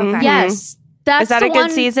 Nice. Okay. Yes. Is that a good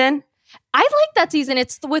season? I like that season.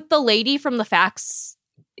 It's with the lady from the Facts.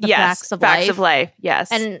 Facts of Life.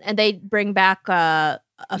 Yes. And they bring back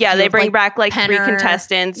they bring back like Penner. 3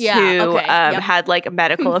 contestants who had like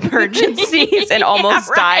medical emergencies and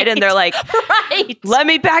almost died, and they're like, let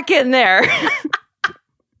me back in there.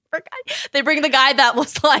 They bring the guy that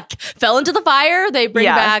was like fell into the fire. They bring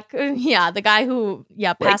back the guy who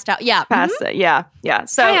passed out. Yeah.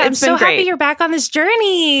 So I'm so happy you're back on this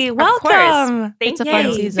journey. Welcome. It's a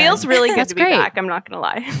fun season. Feels really good to be back. I'm not gonna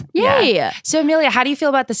lie. Yay. Yeah. So Amelia, how do you feel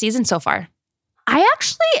about the season so far? I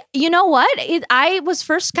actually, you know what? I was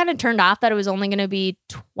first kind of turned off that it was only going to be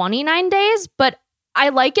 29 days, but I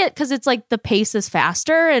like it because it's like the pace is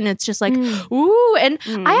faster and it's just like, ooh. And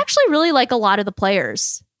I actually really like a lot of the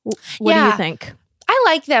players. What do you think? I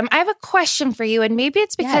like them. I have a question for you, and maybe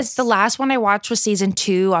it's because the last one I watched was season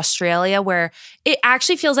 2, Australia, where it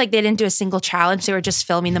actually feels like they didn't do a single challenge. They were just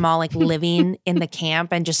filming them all like living in the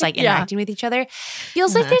camp and just like interacting with each other.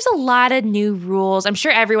 Feels like there's a lot of new rules. I'm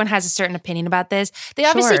sure everyone has a certain opinion about this. They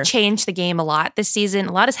obviously changed the game a lot this season.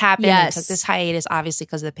 A lot has happened. They took this hiatus, obviously,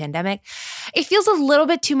 because of the pandemic. It feels a little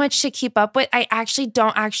bit too much to keep up with. I actually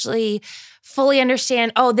don't fully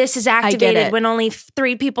understand, this is activated when only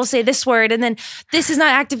 3 people say this word, and then this is not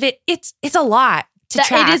activated. It's a lot to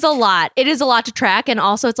track. It is a lot. It is a lot to track. And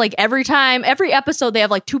also it's like every episode they have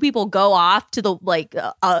like 2 people go off to the like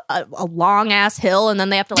a long ass hill, and then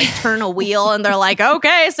they have to like turn a wheel, and they're like,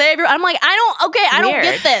 okay, save your. I'm like, I don't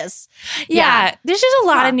get this. Yeah. There's just a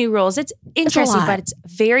lot of new rules. It's interesting, but it's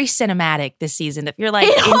very cinematic this season. If you're like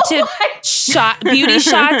into beauty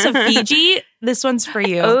shots of Fiji, this one's for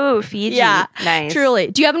you. Oh, Fiji. Yeah. Nice. Truly.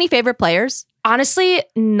 Do you have any favorite players? Honestly,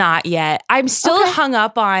 not yet. I'm still hung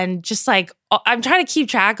up on just like, I'm trying to keep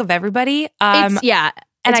track of everybody. And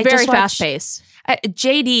it's very fast paced.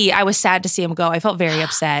 JD, I was sad to see him go. I felt very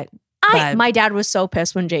upset. My dad was so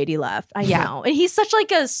pissed when JD left. I know. And he's such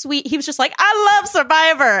like a sweet, he was just like, I love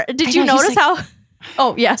Survivor. Did you notice how...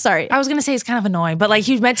 Oh, yeah, sorry. I was going to say it's kind of annoying, but like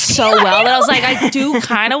he meant so well that I was like, I do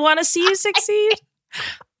kind of want to see you succeed.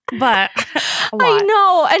 But I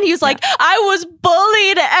know. And he was like, I was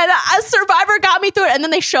bullied and a Survivor got me through it. And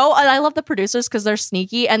then they show, and I love the producers because they're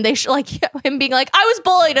sneaky, and they show like him being like, I was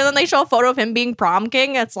bullied. And then they show a photo of him being prom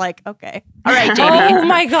king. It's like, okay. All right, JD. Oh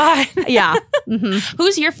my God. Yeah.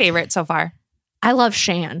 Who's your favorite so far? I love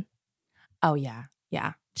Shan. Oh, yeah.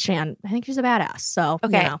 Yeah. Shan. I think she's a badass. So,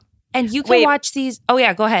 okay. And you can watch these. Oh,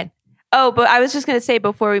 yeah. Go ahead. Oh, but I was just going to say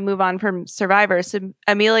before we move on from Survivor, so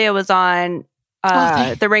Amelia was on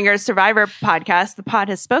the Ringers Survivor podcast. The Pod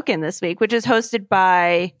Has Spoken this week, which is hosted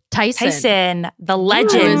by Tyson, the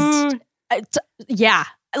legend. Yeah.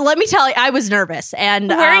 let me tell you, I was nervous. And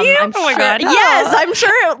were you? I'm oh my sure, God. Yes, I'm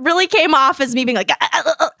sure it really came off as me being like,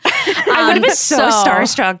 I would have been so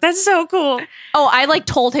starstruck. That's so cool. Oh, I like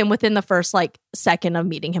told him within the first like second of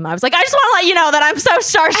meeting him. I was like, I just want to let you know that I'm so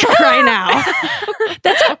starstruck right now.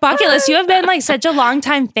 That's a bucket list. You have been like such a long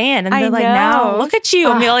time fan. And they're like, now look at you,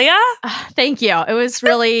 Amelia. Thank you. It was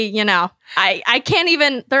really, I can't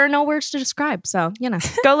even, there are no words to describe. So,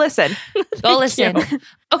 Go listen. Go listen.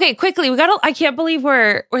 Okay, quickly. I can't believe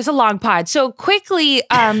it's a long pod. So quickly,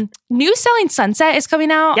 new Selling Sunset is coming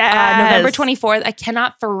out November 24th. I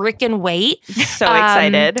cannot frickin' wait. So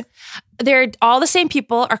excited. They're all the same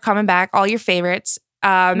people are coming back, all your favorites.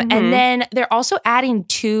 And then they're also adding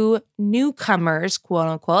 2 newcomers, quote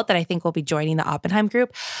unquote, that I think will be joining the Oppenheim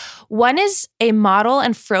group. One is a model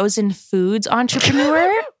and frozen foods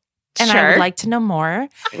entrepreneur. And I would like to know more.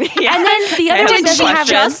 Yeah. And then the other one doesn't have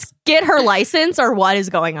just get her license or what is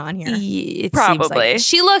going on here? It probably. Like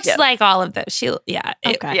she looks like all of those.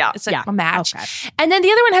 It's like a match. Okay. And then the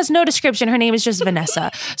other one has no description. Her name is just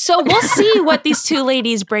Vanessa. So we'll see what these 2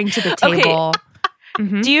 ladies bring to the table.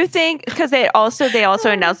 Okay. Do you think, because they also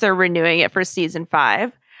announced they're renewing it for season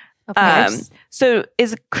 5. So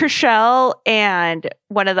is Chrishell and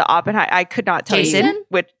one of the Oppenheim, I could not tell you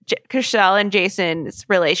which Chrishell and Jason's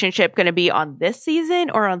relationship going to be on this season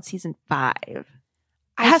or on season 5? It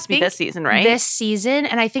has to be this season, right? This season.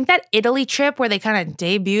 And I think that Italy trip where they kind of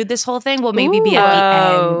debuted this whole thing will maybe be at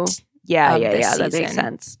the end. Yeah. That makes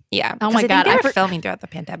sense. Yeah. Oh my God. They were filming throughout the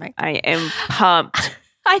pandemic. I am pumped.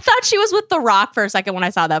 I thought she was with The Rock for a second when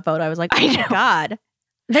I saw that photo. I was like, oh my God.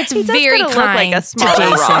 That's very kind. Look like a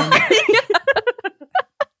smaller Rock.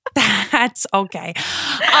 That's okay.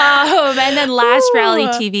 And then last reality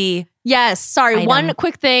TV. Yes. Sorry. One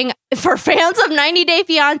quick thing for fans of 90 Day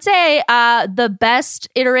Fiancé. The best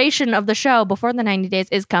iteration of the show before the 90 days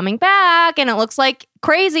is coming back, and it looks like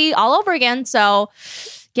crazy all over again. So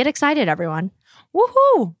get excited, everyone.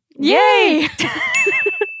 Woohoo. Yay.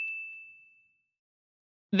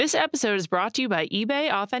 This episode is brought to you by eBay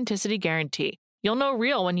Authenticity Guarantee. You'll know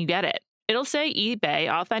real when you get it. It'll say eBay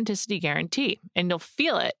Authenticity Guarantee, and you'll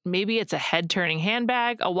feel it. Maybe it's a head-turning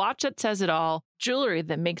handbag, a watch that says it all, jewelry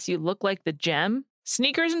that makes you look like the gem.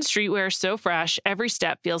 Sneakers and streetwear so fresh, every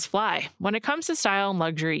step feels fly. When it comes to style and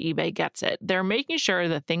luxury, eBay gets it. They're making sure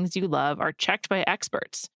the things you love are checked by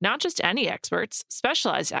experts. Not just any experts,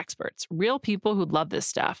 specialized experts, real people who love this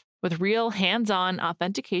stuff, with real hands-on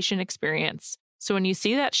authentication experience. So when you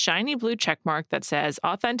see that shiny blue checkmark that says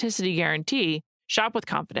Authenticity Guarantee, shop with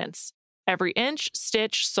confidence. Every inch,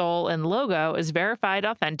 stitch, sole, and logo is verified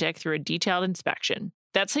authentic through a detailed inspection.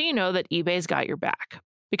 That's how you know that eBay's got your back.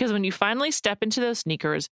 Because when you finally step into those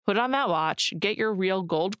sneakers, put on that watch, get your real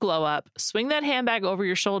gold glow up, swing that handbag over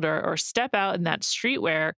your shoulder, or step out in that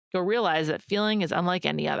streetwear, you'll realize that feeling is unlike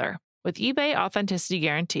any other. With eBay Authenticity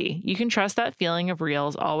Guarantee, you can trust that feeling of real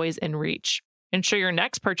is always in reach. Ensure your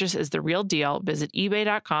next purchase is the real deal. Visit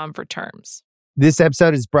ebay.com for terms. This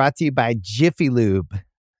episode is brought to you by Jiffy Lube.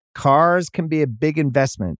 Cars can be a big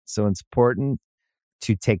investment, so it's important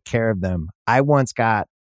to take care of them. I once got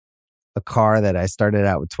a car that I started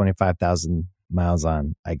out with 25,000 miles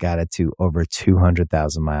on. I got it to over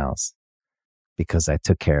 200,000 miles because I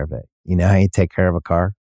took care of it. You know how you take care of a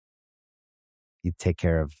car? You take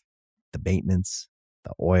care of the maintenance,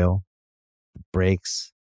 the oil, the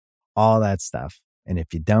brakes, all that stuff. And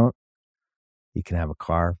if you don't, you can have a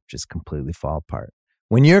car just completely fall apart.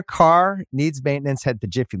 When your car needs maintenance, head to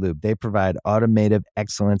Jiffy Lube. They provide automotive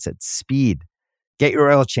excellence at speed. Get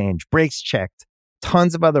your oil change, brakes checked,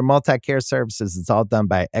 tons of other multi-care services. It's all done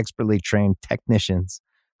by expertly trained technicians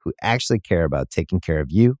who actually care about taking care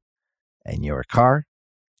of you and your car.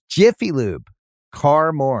 Jiffy Lube,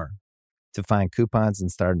 car more. To find coupons and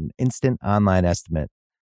start an instant online estimate,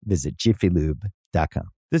 visit jiffylube.com.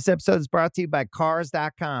 This episode is brought to you by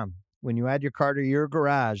Cars.com. When you add your car to your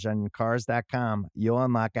garage on Cars.com, you'll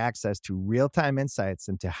unlock access to real-time insights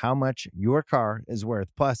into how much your car is worth.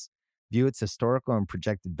 Plus, view its historical and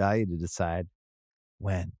projected value to decide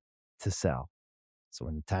when to sell. So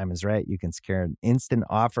when the time is right, you can secure an instant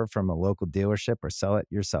offer from a local dealership or sell it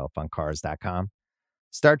yourself on Cars.com.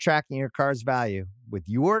 Start tracking your car's value with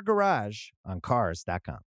your garage on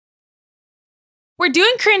Cars.com. We're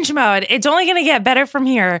doing cringe mode. It's only going to get better from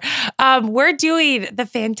here. We're doing the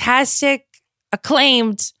fantastic,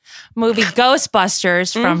 acclaimed movie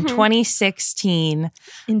Ghostbusters from 2016.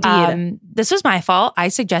 Indeed. This was my fault. I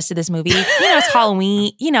suggested this movie. It's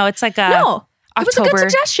Halloween. It's like a it was a good October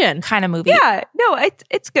suggestion kind of movie. Yeah, no,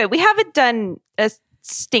 it's good. We haven't done a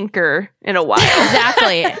stinker in a while.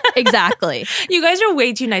 Exactly. You guys are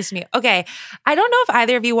way too nice to me. Okay. I don't know if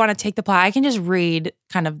either of you want to take the plot. I can just read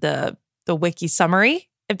kind of the wiki summary,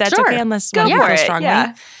 if that's okay, unless go one for feels it. strongly.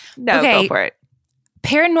 Yeah. No, go for it.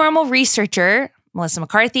 Paranormal researcher Melissa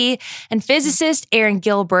McCarthy and physicist Aaron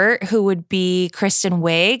Gilbert, who would be Kristen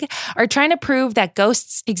Wiig, are trying to prove that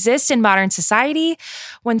ghosts exist in modern society.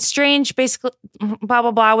 When strange, basically, blah,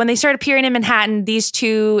 blah, blah. When they start appearing in Manhattan, these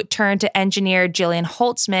two turn to engineer Jillian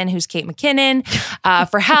Holtzman, who's Kate McKinnon,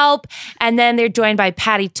 for help. And then they're joined by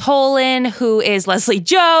Patty Tolan, who is Leslie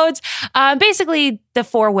Jones. Basically, the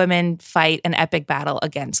four women fight an epic battle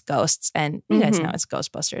against ghosts. And you guys know it's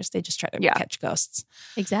Ghostbusters. They just try to catch ghosts.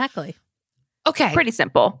 Exactly. Okay. Pretty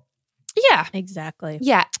simple. Yeah. Exactly.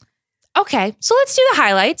 Yeah. Okay. So let's do the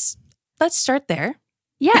highlights. Let's start there.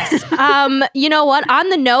 Yes. You know what? On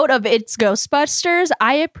the note of it's Ghostbusters,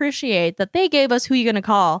 I appreciate that they gave us Who You Gonna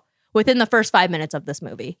Call within the first 5 minutes of this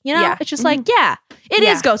movie. You know? Yeah. It's just like, it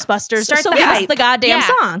is Ghostbusters. Start so the give us hype. the goddamn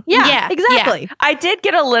song. Yeah, exactly. I did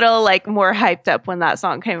get a little like more hyped up when that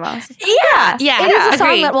song came out. Yeah. It is a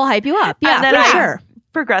song that will hype you up. Yeah, And then for I sure.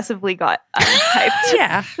 progressively got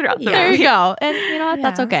hyped throughout the There movie. you go. And you know what?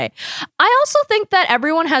 That's okay. I also think that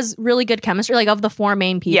everyone has really good chemistry. Like of the four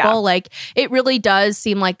main people, like it really does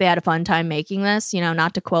seem like they had a fun time making this. You know,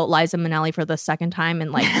 not to quote Liza Minnelli for the second time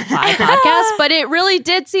in like 5 podcasts, but it really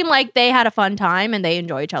did seem like they had a fun time and they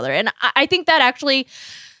enjoy each other. And I think that actually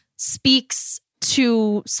speaks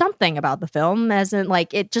to something about the film, as in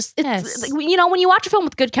like it's you know, when you watch a film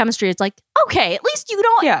with good chemistry, it's like, okay, at least you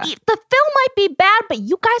don't the film might be bad, but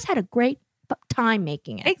you guys had a great time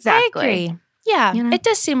making it. Exactly. I agree. Yeah, You know? it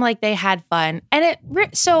does seem like they had fun. And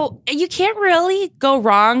so you can't really go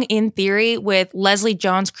wrong in theory with Leslie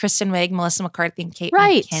Jones, Kristen Wiig, Melissa McCarthy, and Kate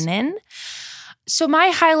McKinnon. So my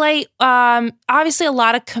highlight, obviously a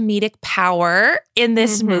lot of comedic power in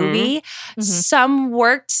this movie. Some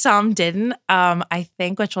worked, some didn't, I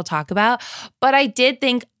think, which we'll talk about. But I did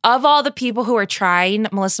think of all the people who were trying,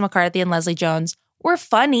 Melissa McCarthy and Leslie Jones were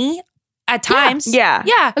funny at times. Yeah.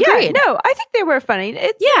 Agreed. No, I think they were funny.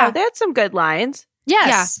 You know, they had some good lines.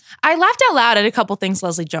 Yes. Yeah. I laughed out loud at a couple things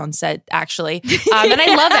Leslie Jones said, actually. And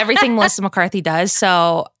I love everything Melissa McCarthy does.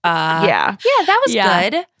 So, yeah, that was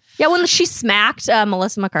good. Yeah, when she smacked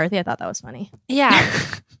Melissa McCarthy, I thought that was funny. Yeah.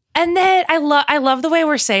 And then I love the way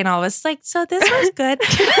we're saying all this. Like, so this was good.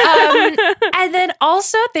 And then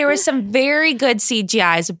also there was some very good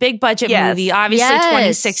CGI. It's a big budget movie. Obviously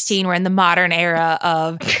 2016, we're in the modern era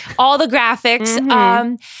of all the graphics.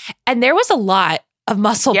 And there was a lot of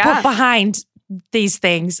muscle put behind these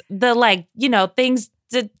things. The like, you know, things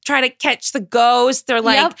to try to catch the ghost. They're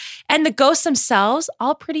like, and the ghosts themselves,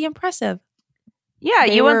 all pretty impressive. Yeah,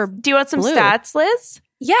 do you want some stats, Liz?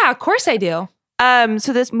 Yeah, of course I do.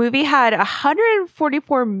 So this movie had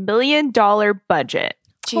 $144 million budget.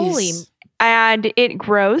 Holy. And it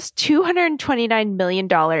grossed $229 million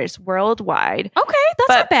worldwide. Okay, that's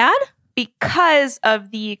not bad. Because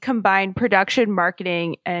of the combined production,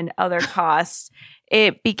 marketing, and other costs,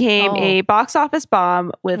 it became a box office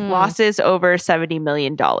bomb with losses over $70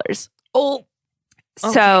 million. Oh.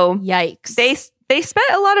 So yikes. They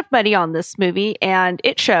spent a lot of money on this movie, and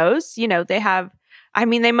it shows. You know, they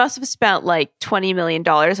must have spent like $20 million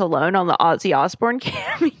alone on the Ozzy Osbourne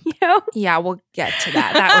cameo. Yeah, we'll get to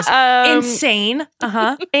that. That was insane.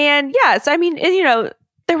 And yes, I mean, you know,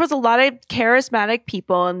 there was a lot of charismatic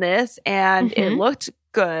people in this, and it looked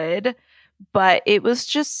good, but it was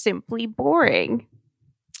just simply boring.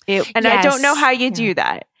 I don't know how you do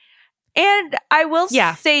that. And I will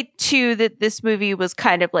say, too, that this movie was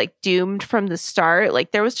kind of like doomed from the start.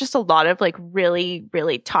 Like there was just a lot of like really,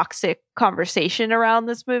 really toxic conversation around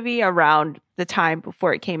this movie around the time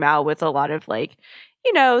before it came out, with a lot of like,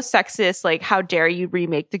 you know, sexist, like how dare you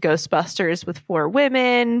remake the Ghostbusters with 4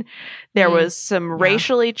 women. There was some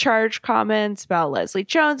racially charged comments about Leslie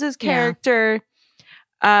Jones's character.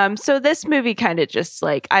 So this movie kind of just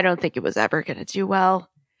like, I don't think it was ever going to do well.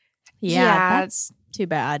 Yeah, that's too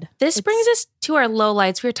bad. This brings us to our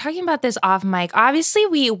lowlights. We were talking about this off mic. Obviously,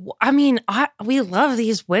 we love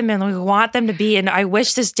these women. We want them to be, and I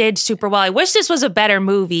wish this did super well. I wish this was a better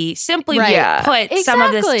movie. Simply put, some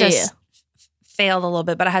of this just failed a little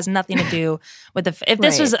bit, but it has nothing to do with if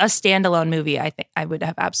this was a standalone movie, I think I would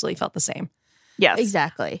have absolutely felt the same. Yes.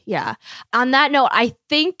 Exactly. Yeah. On that note, I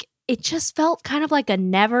think it just felt kind of like a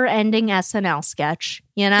never-ending SNL sketch,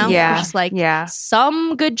 you know? Yeah. Just like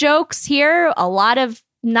some good jokes here, a lot of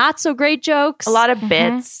not so great jokes. A lot of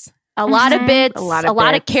bits. A lot of bits, a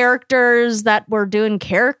lot of characters that were doing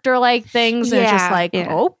character-like things. And it's just like,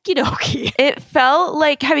 okie dokie. It felt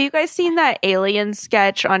like, have you guys seen that Alien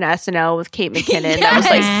sketch on SNL with Kate McKinnon? That was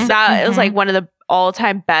like, it was like one of the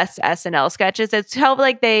all-time best SNL sketches. It's felt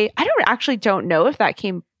like I don't know if that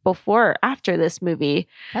came before or after this movie.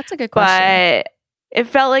 That's a good question. But it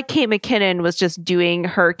felt like Kate McKinnon was just doing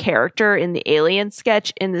her character in the Alien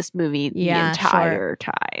sketch in this movie the entire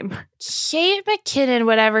time. Kate McKinnon,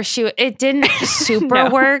 whatever it didn't super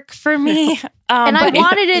work for me. And I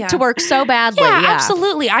wanted it to work so badly. Yeah,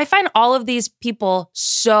 absolutely. I find all of these people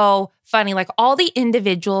so funny. Like all the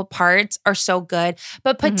individual parts are so good,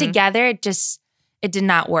 but put together, it did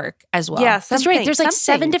not work as well. Yeah, that's right. There's like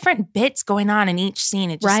 7 different bits going on in each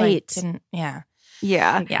scene. It just like didn't. Yeah.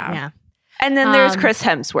 And then there's Chris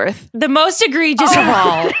Hemsworth. The most egregious of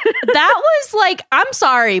all. That was like, I'm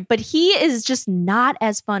sorry, but he is just not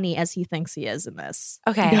as funny as he thinks he is in this.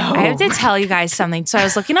 Okay, no. I have to tell you guys something. So I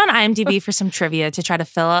was looking on IMDb for some trivia to try to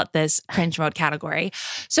fill out this cringe mode category.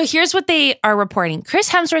 So here's what they are reporting. Chris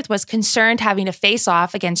Hemsworth was concerned having to face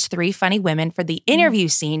off against 3 funny women for the interview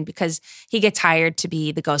scene because he gets hired to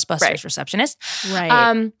be the Ghostbusters receptionist.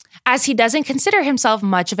 Right. As he doesn't consider himself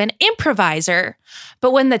much of an improviser.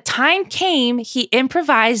 But when the time came, he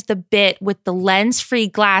improvised the bit with the lens-free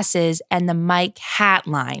glasses and the Mike hat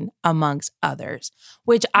line, amongst others,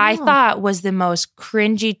 which I thought was the most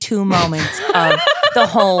cringy 2 moments of the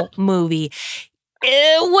whole movie.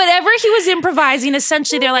 Whatever he was improvising,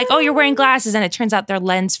 essentially, they're like, oh, you're wearing glasses, and it turns out they're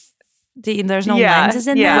there's no lenses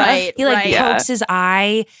in there. Right, he pokes his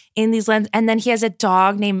eye in these lenses, and then he has a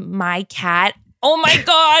dog named My Cat. Oh my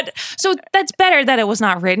God. So that's better that it was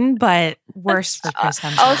not written, but worse for Chris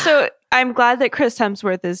Hemsworth. Also, I'm glad that Chris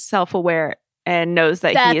Hemsworth is self-aware and knows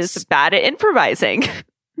that he is bad at improvising.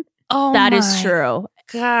 Oh, that is true.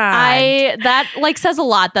 God. That like says a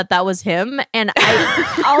lot that was him. And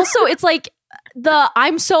I also, it's like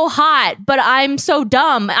I'm so hot, but I'm so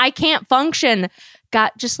dumb. I can't function.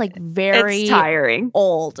 Got just like very tiring,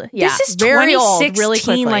 old. Yeah, this is very 2016. Old, really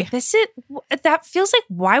quickly. Like that feels like,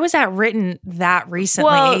 why was that written that recently?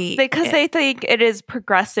 Well, because they think it is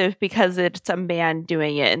progressive because it's a man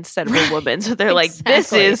doing it instead of a woman. So they're like,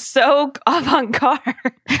 this is so avant-garde.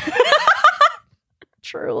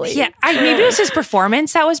 Truly. Yeah, maybe it was his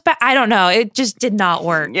performance that was bad. I don't know. It just did not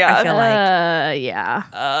work. Yeah, I feel like. Yeah.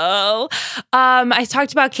 Oh. I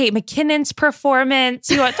talked about Kate McKinnon's performance.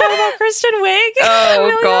 You want to talk about Kristen Wiig?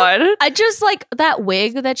 Oh, God. I just like that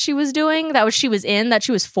wig that she was doing, that she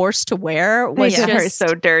was forced to wear was just her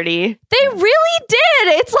so dirty. They really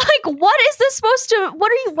did. It's like, what is this supposed to,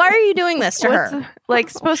 why are you doing this to her? Like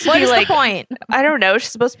supposed to what be is like, the point? I don't know.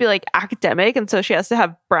 She's supposed to be like academic, and so she has to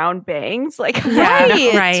have brown bangs. Like,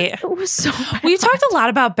 right. It was so bad. We've talked a lot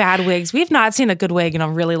about bad wigs. We've not seen a good wig in a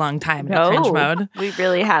really long time in a cringe mode. We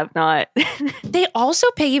really have not. They also,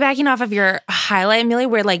 piggybacking off of your highlight, Amelia,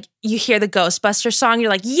 where like you hear the Ghostbusters song, you're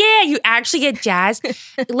like, yeah, you actually get jazz.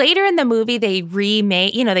 Later in the movie, they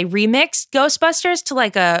remixed Ghostbusters to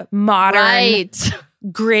like a modern,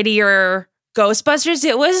 grittier Ghostbusters.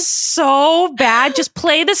 It was so bad. Just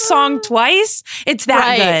play the song twice. It's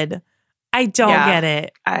that good. I don't get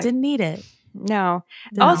it. I didn't need it. No.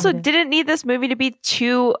 Didn't need this movie to be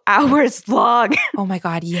 2 hours long. Oh my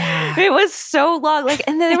God, yeah. It was so long. Like,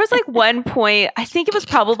 and then there was like one point, I think it was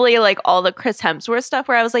probably like all the Chris Hemsworth stuff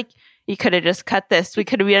where I was like, you could have just cut this. We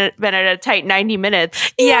could have been at a tight 90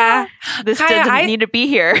 minutes. Yeah. This didn't need to be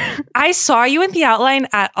here. I saw you in the outline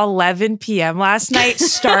at 11 p.m. last night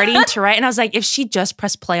starting to write. And I was like, if she just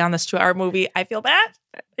pressed play on this 2-hour movie, I feel bad.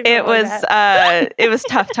 It was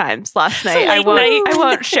tough times last night. I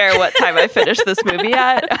won't share what time I finished this movie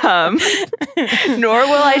at, nor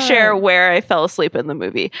will I share where I fell asleep in the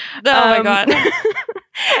movie. Oh my God.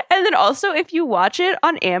 And then also, if you watch it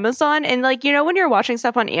on Amazon, and like, you know, when you're watching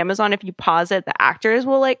stuff on Amazon, if you pause it, the actors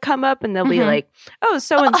will like come up and they'll be like, oh,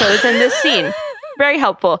 so-and-so is in this scene. Very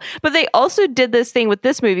helpful. But they also did this thing with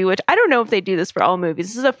this movie, which I don't know if they do this for all movies.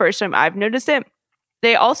 This is the first time I've noticed it.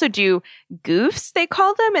 They also do goofs, they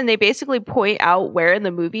call them, and they basically point out where in the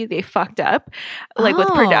movie they fucked up, like with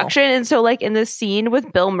production. And so like in the scene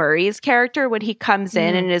with Bill Murray's character, when he comes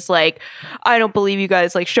in and is like, I don't believe you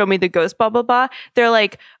guys, like, show me the ghost, blah, blah, blah. They're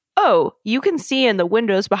like, oh, you can see in the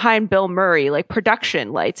windows behind Bill Murray, like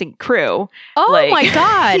production lights and crew. Oh like, my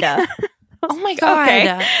God. Oh my God.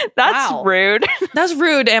 Okay. That's rude. That was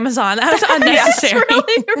rude, Amazon. That was unnecessary.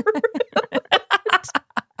 Really rude.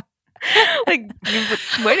 Like,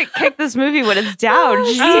 way to kick this movie when it's down.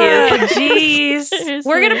 Jeez.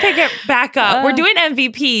 We're going to pick it back up. We're doing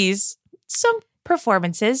MVPs. Some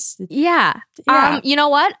performances. Yeah. You know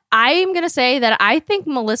what? I'm going to say that I think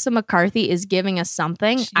Melissa McCarthy is giving us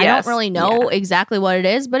something. Yes. I don't really know exactly what it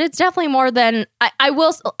is, but it's definitely more than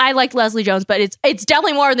I liked Leslie Jones, but it's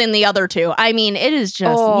definitely more than the other two. I mean, it is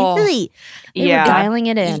just they were dialing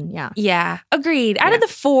it in. Yeah. Yeah. Agreed. Out of the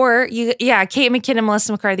four, Kate McKinnon,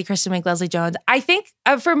 Melissa McCarthy, Kristen Wiig, Leslie Jones. I think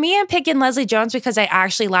for me, I'm picking Leslie Jones because I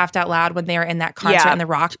actually laughed out loud when they were in that concert and the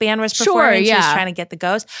rock band was performing. She was trying to get the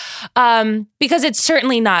ghost. Because it's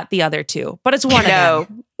certainly not the other two, but it's one of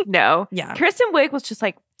them. No. Yeah. Kristen Wiig was just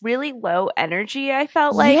like really low energy, I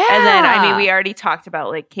felt like. Yeah. And then, I mean, we already talked about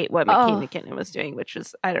like what Kate McKinnon was doing, which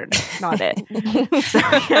was, I don't know, not it.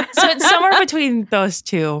 So it's somewhere between those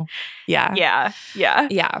two. Yeah.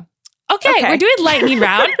 Yeah. Okay, we're doing lightning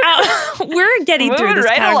round. We're getting through this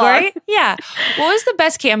category. Along. Yeah. What was the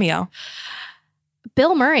best cameo?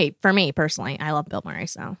 Bill Murray, for me personally. I love Bill Murray,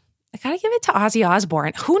 so. I gotta give it to Ozzy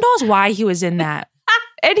Osbourne. Who knows why he was in that?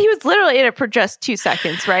 And he was literally in it for just 2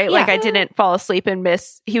 seconds, right? Yeah. Like I didn't fall asleep and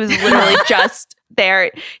miss. He was literally just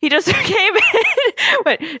there. He just came in,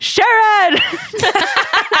 went, Sharon!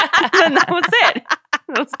 And that was it.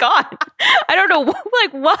 It was gone. I don't know,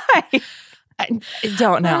 like, why? I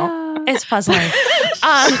don't know. It's puzzling.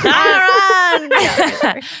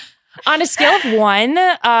 On a scale of 1,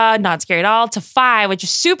 not scary at all, to 5, which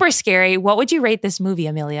is super scary, what would you rate this movie,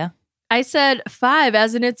 Amelia? I said 5,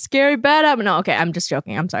 as in it's scary bad. No, okay, I'm just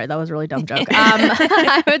joking. I'm sorry. That was a really dumb joke.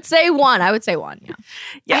 I would say 1. I would say 1,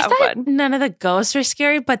 I thought none of the ghosts were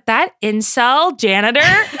scary, but that incel janitor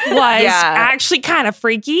was actually kind of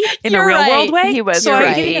freaky in a real world way. He was. So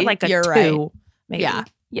I'm giving it like a 2, maybe.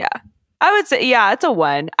 Yeah. I would say, it's a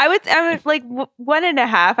 1. I would like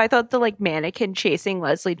 1.5. I thought the like mannequin chasing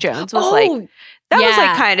Leslie Jones was was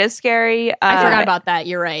like kind of scary. I forgot about that.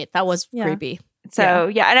 You're right. That was creepy. So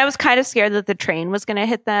and I was kind of scared that the train was going to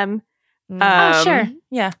hit them. Sure.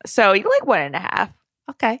 Yeah. So you like 1.5.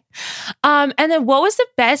 Okay. And then what was the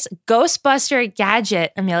best Ghostbuster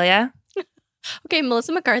gadget, Amelia? Okay,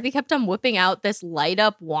 Melissa McCarthy kept on whipping out this light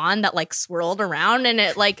up wand that like swirled around, and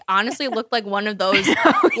it like honestly looked like one of those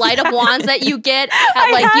light up wands that you get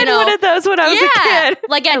at like, I had one of those when I was a kid.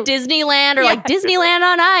 Like at Disneyland or like Disneyland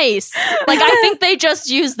on Ice. Like I think they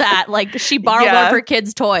just used that. Like she borrowed one of her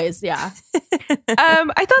kids' toys. Yeah.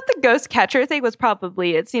 I thought the ghost catcher thing was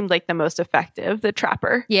probably, it seemed like the most effective, the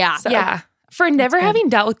trapper. Yeah. So. Yeah. For never having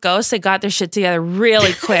dealt with ghosts, they got their shit together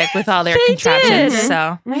really quick with all their contraptions. Did.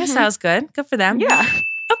 So I guess that was good. Good for them. Yeah.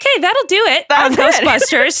 Okay, that'll do it. That was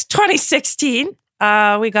Ghostbusters 2016.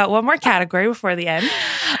 We got one more category before the end.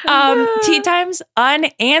 Tea Time's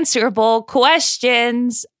unanswerable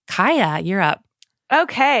questions. Kaya, you're up.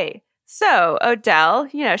 Okay. So Odell,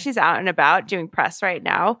 she's out and about doing press right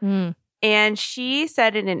now. And she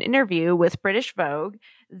said in an interview with British Vogue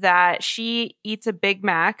that she eats a Big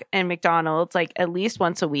Mac and McDonald's like at least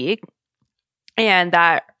once a week, and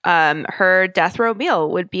that her death row meal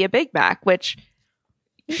would be a Big Mac, which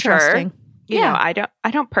sure, I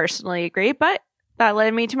don't personally agree, but that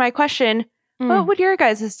led me to my question: what would your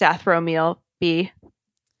guys' death row meal be?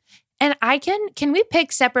 And can we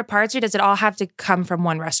pick separate parts, or does it all have to come from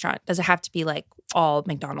one restaurant? Does it have to be like all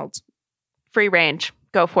McDonald's? Free range,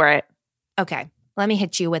 go for it. Okay, let me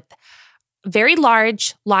hit you with very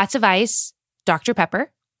large, lots of ice, Dr. Pepper.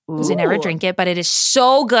 Because I never drink it, but it is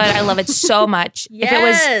so good. I love it so much. If it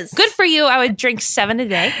was good for you, I would drink 7 a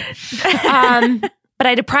day. But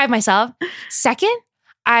I deprive myself. Second,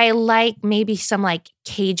 I like maybe some like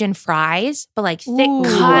Cajun fries, but like thick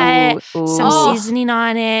cut, some seasoning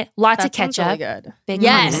on it, lots of ketchup. Really good. Big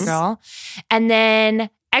girl. And then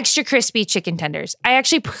extra crispy chicken tenders. I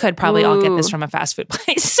actually could probably all get this from a fast food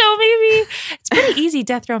place. So maybe it's pretty easy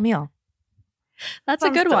death row meal. That's a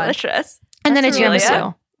good one. Delicious. And then a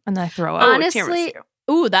tiramisu. And then I throw up. Honestly,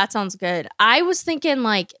 that sounds good. I was thinking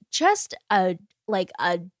like just a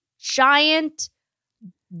giant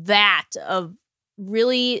vat of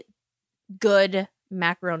really good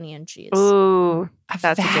macaroni and cheese. Ooh,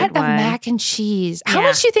 that's a good one. Of mac and cheese. How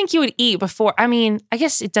much do you think you would eat before? I mean, I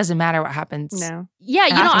guess it doesn't matter what happens. No. Yeah,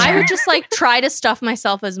 I would just like try to stuff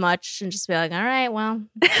myself as much and just be like, all right, well.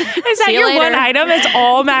 Is that your one item? It's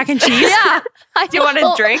all mac and cheese? Yeah. Do you want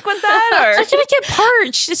to drink with that? Or? I'm going to get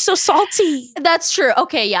parched. It's so salty. That's true.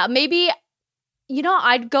 Okay, yeah. Maybe,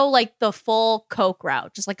 I'd go like the full Coke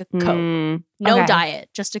route. Just like a Coke. No diet.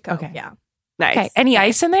 Just a Coke. Okay. Yeah. Nice. Okay. Any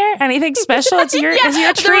ice in there? Anything special? It's your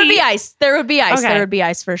treat. There would be ice. There would be ice. Okay. There would be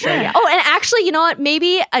ice for sure. Yeah. Oh, and actually, you know what?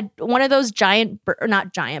 Maybe one of those giant, or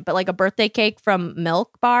not giant, but like a birthday cake from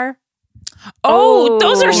Milk Bar. Oh,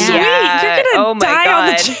 those are sweet. You're gonna die on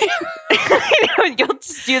the chair. You'll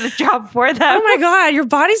just do the job for them. Oh my God, your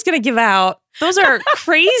body's going to give out. Those are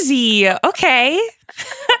crazy. Okay.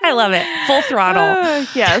 I love it. Full throttle.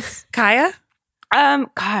 Yes. Kaya?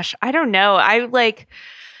 Gosh, I don't know. I'm like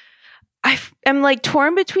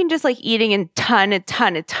torn between just like eating a ton of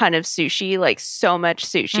sushi, like so much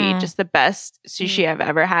sushi, just the best sushi I've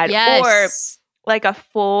ever had. Yes. Or like a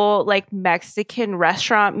full like Mexican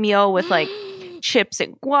restaurant meal with like chips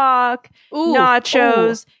and guac,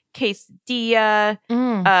 nachos, quesadilla,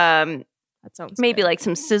 that sounds maybe good. like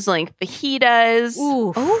some sizzling fajitas.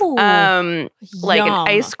 Like Yum. an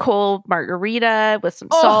ice cold margarita with some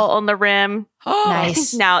salt on the rim.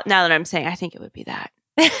 Nice. Now that I'm saying, I think it would be that.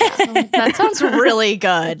 That sounds really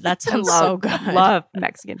good. That sounds so good. Love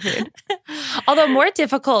Mexican food. Although more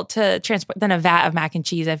difficult to transport than a vat of mac and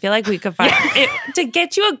cheese. I feel like we could find it, to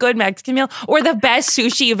get you a good Mexican meal or the best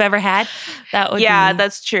sushi you've ever had. That would be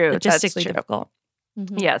that's true. logistically difficult.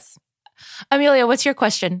 Mm-hmm. Yes. Amelia, what's your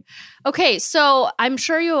question? Okay, so I'm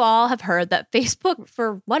sure you all have heard that Facebook,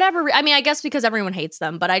 for whatever I mean, I guess because everyone hates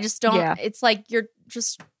them, but I just don't. Yeah. It's like you're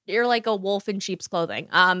like a wolf in sheep's clothing.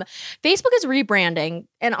 Facebook is rebranding,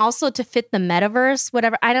 and also to fit the metaverse.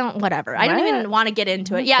 I don't even want to get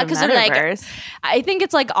into it. Yeah, because they're like, I think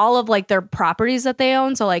it's like all of like their properties that they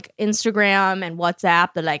own. So like Instagram and WhatsApp,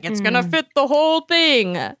 they're like, it's gonna fit the whole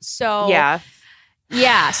thing. So yeah.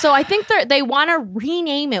 So I think they want to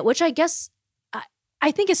rename it, which I guess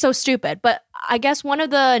I think is so stupid. But I guess one of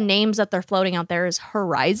the names that they're floating out there is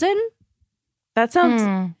Horizon. That sounds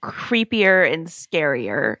creepier and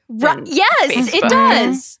scarier. Yes, Facebook. it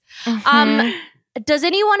does. Mm-hmm. Does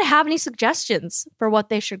anyone have any suggestions for what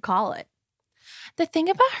they should call it? The thing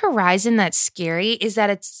about Horizon that's scary is that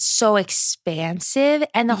it's so expansive.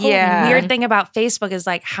 And the whole weird thing about Facebook is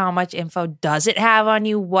like, how much info does it have on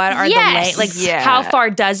you? What are how far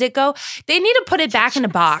does it go? They need to put it back in a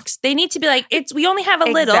box. They need to be like, we only have a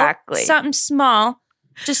little, something small.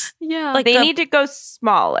 Just like they need to go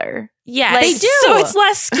smaller. Yeah, like, they do. So it's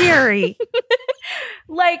less scary.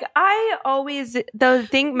 Like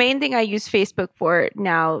main thing I use Facebook for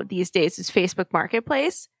now these days is Facebook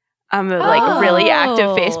Marketplace. I'm a really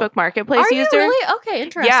active Facebook Marketplace user. Are you really? Okay,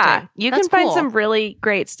 interesting. Yeah, you can find some really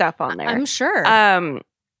great stuff on there. I'm sure.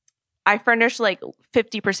 I furnish like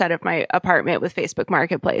 50% of my apartment with Facebook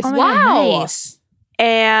Marketplace. Oh wow. Nice.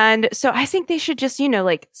 And so I think they should just,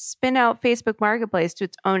 like spin out Facebook Marketplace to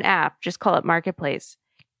its own app. Just call it Marketplace.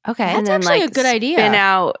 Okay. And that's actually a good idea. Spin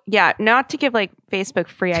out, not to give like Facebook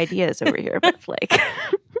free ideas over here, but like...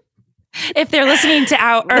 If they're listening to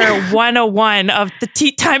our 101 of the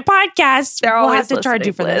Tea Time podcast, we'll have to charge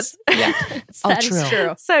you for this. Yeah, that's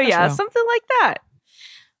true. So something like that.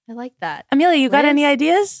 I like that. Amelia, you got any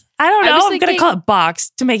ideas? I don't know. I'm going to call it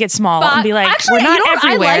Box to make it small and be like, actually, we're not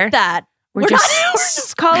everywhere. I like that. We're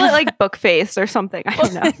just call it like Bookface or something. I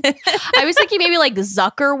don't know. I was thinking maybe like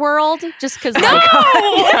Zucker World, just because. No,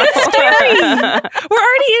 that's scary. We're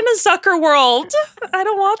already in a Zucker world. I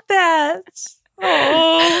don't want that.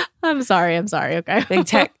 Oh, I'm sorry. Okay. Big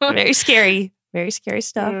tech. Very scary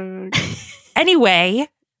stuff. Anyway,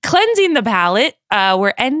 cleansing the palate.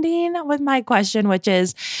 We're ending with my question, which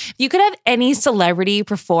is, if you could have any celebrity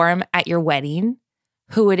perform at your wedding,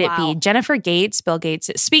 who would it be? Jennifer Gates, Bill Gates.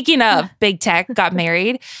 Speaking of big tech, got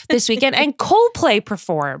married this weekend, and Coldplay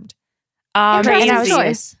performed. And I was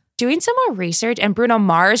choice. Doing some more research, and Bruno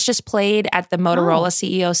Mars just played at the Motorola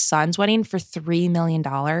CEO's son's wedding for $3 million.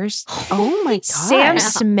 Oh my God. Sam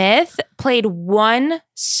Smith played one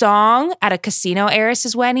song at a casino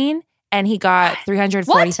heiress's wedding, and he got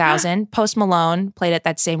 $340,000. Post Malone played at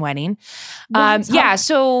that same wedding.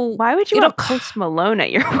 So why would you want Post Malone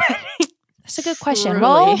at your wedding? That's a good question.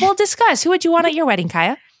 Well, we'll discuss. Who would you want at your wedding,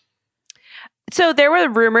 Kaya? So there were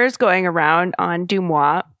rumors going around on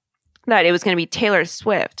Dumois that it was going to be Taylor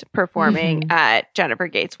Swift performing at Jennifer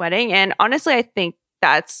Gates' wedding. And honestly, I think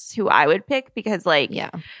that's who I would pick because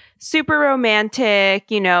super romantic,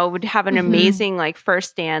 would have an amazing like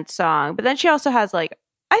first dance song. But then she also has like,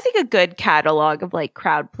 I think a good catalog of like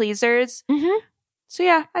crowd pleasers. So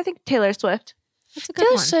yeah, I think Taylor Swift. That's a good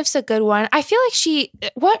Taylor one. Swift's a good one. I feel like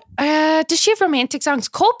does she have romantic songs?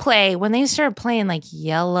 Coldplay, when they started playing like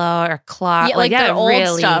Yellow or Clock. Yeah, like their old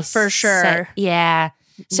really stuff for sure.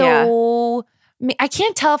 So I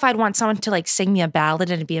can't tell if I'd want someone to like sing me a ballad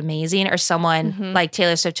and it'd be amazing, or someone like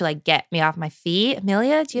Taylor Swift to like get me off my feet.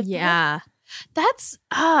 Amelia, do you have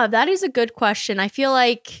that is a good question. I feel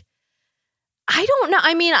like I don't know.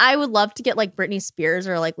 I mean, I would love to get like Britney Spears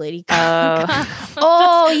or like Lady Gaga.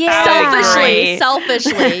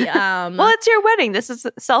 Selfishly. Well, it's your wedding. This is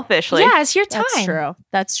selfishly. Yeah, it's your time.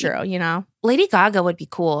 That's true. Lady Gaga would be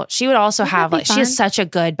cool. She would also have like, fun. she has such a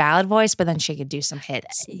good ballad voice, but then she could do some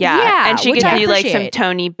hits. Yeah. And she which could I do like some appreciate.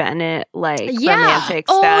 Tony Bennett, like Yeah. romantic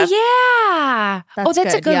Oh, stuff. yeah.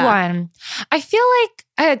 That's a good yeah. one. I feel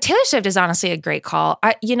like Taylor Swift is honestly a great call.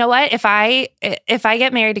 You know what? If I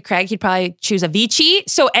get married to Craig, he'd probably choose Avicii.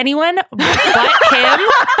 So anyone but him,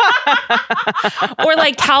 or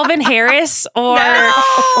like Calvin Harris, or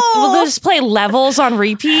we'll just play Levels on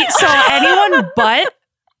repeat. So anyone but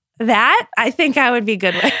that, I think I would be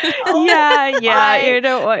good with. Yeah. You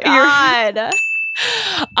know what? God.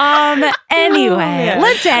 Anyway,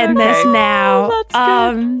 let's end this now.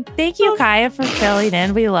 Thank you, Kaya, for filling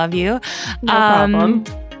in. We love you. No problem.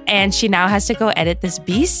 And she now has to go edit this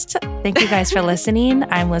beast. Thank you guys for listening.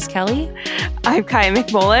 I'm Liz Kelly. I'm Kaya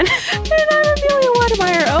McMullen. And I'm Amelia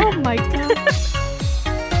Wedemeyer. Oh my God.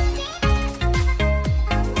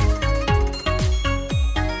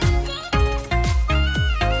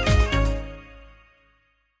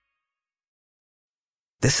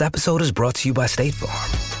 This episode is brought to you by State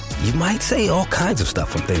Farm. You might say all kinds of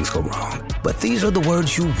stuff when things go wrong, but these are the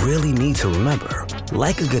words you really need to remember.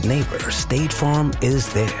 Like a good neighbor, State Farm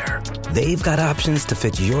is there. They've got options to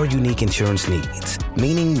fit your unique insurance needs,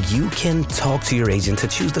 meaning you can talk to your agent to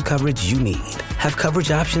choose the coverage you need, have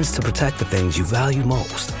coverage options to protect the things you value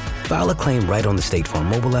most, file a claim right on the State Farm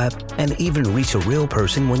mobile app, and even reach a real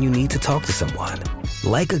person when you need to talk to someone.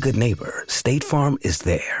 Like a good neighbor, State Farm is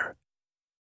there.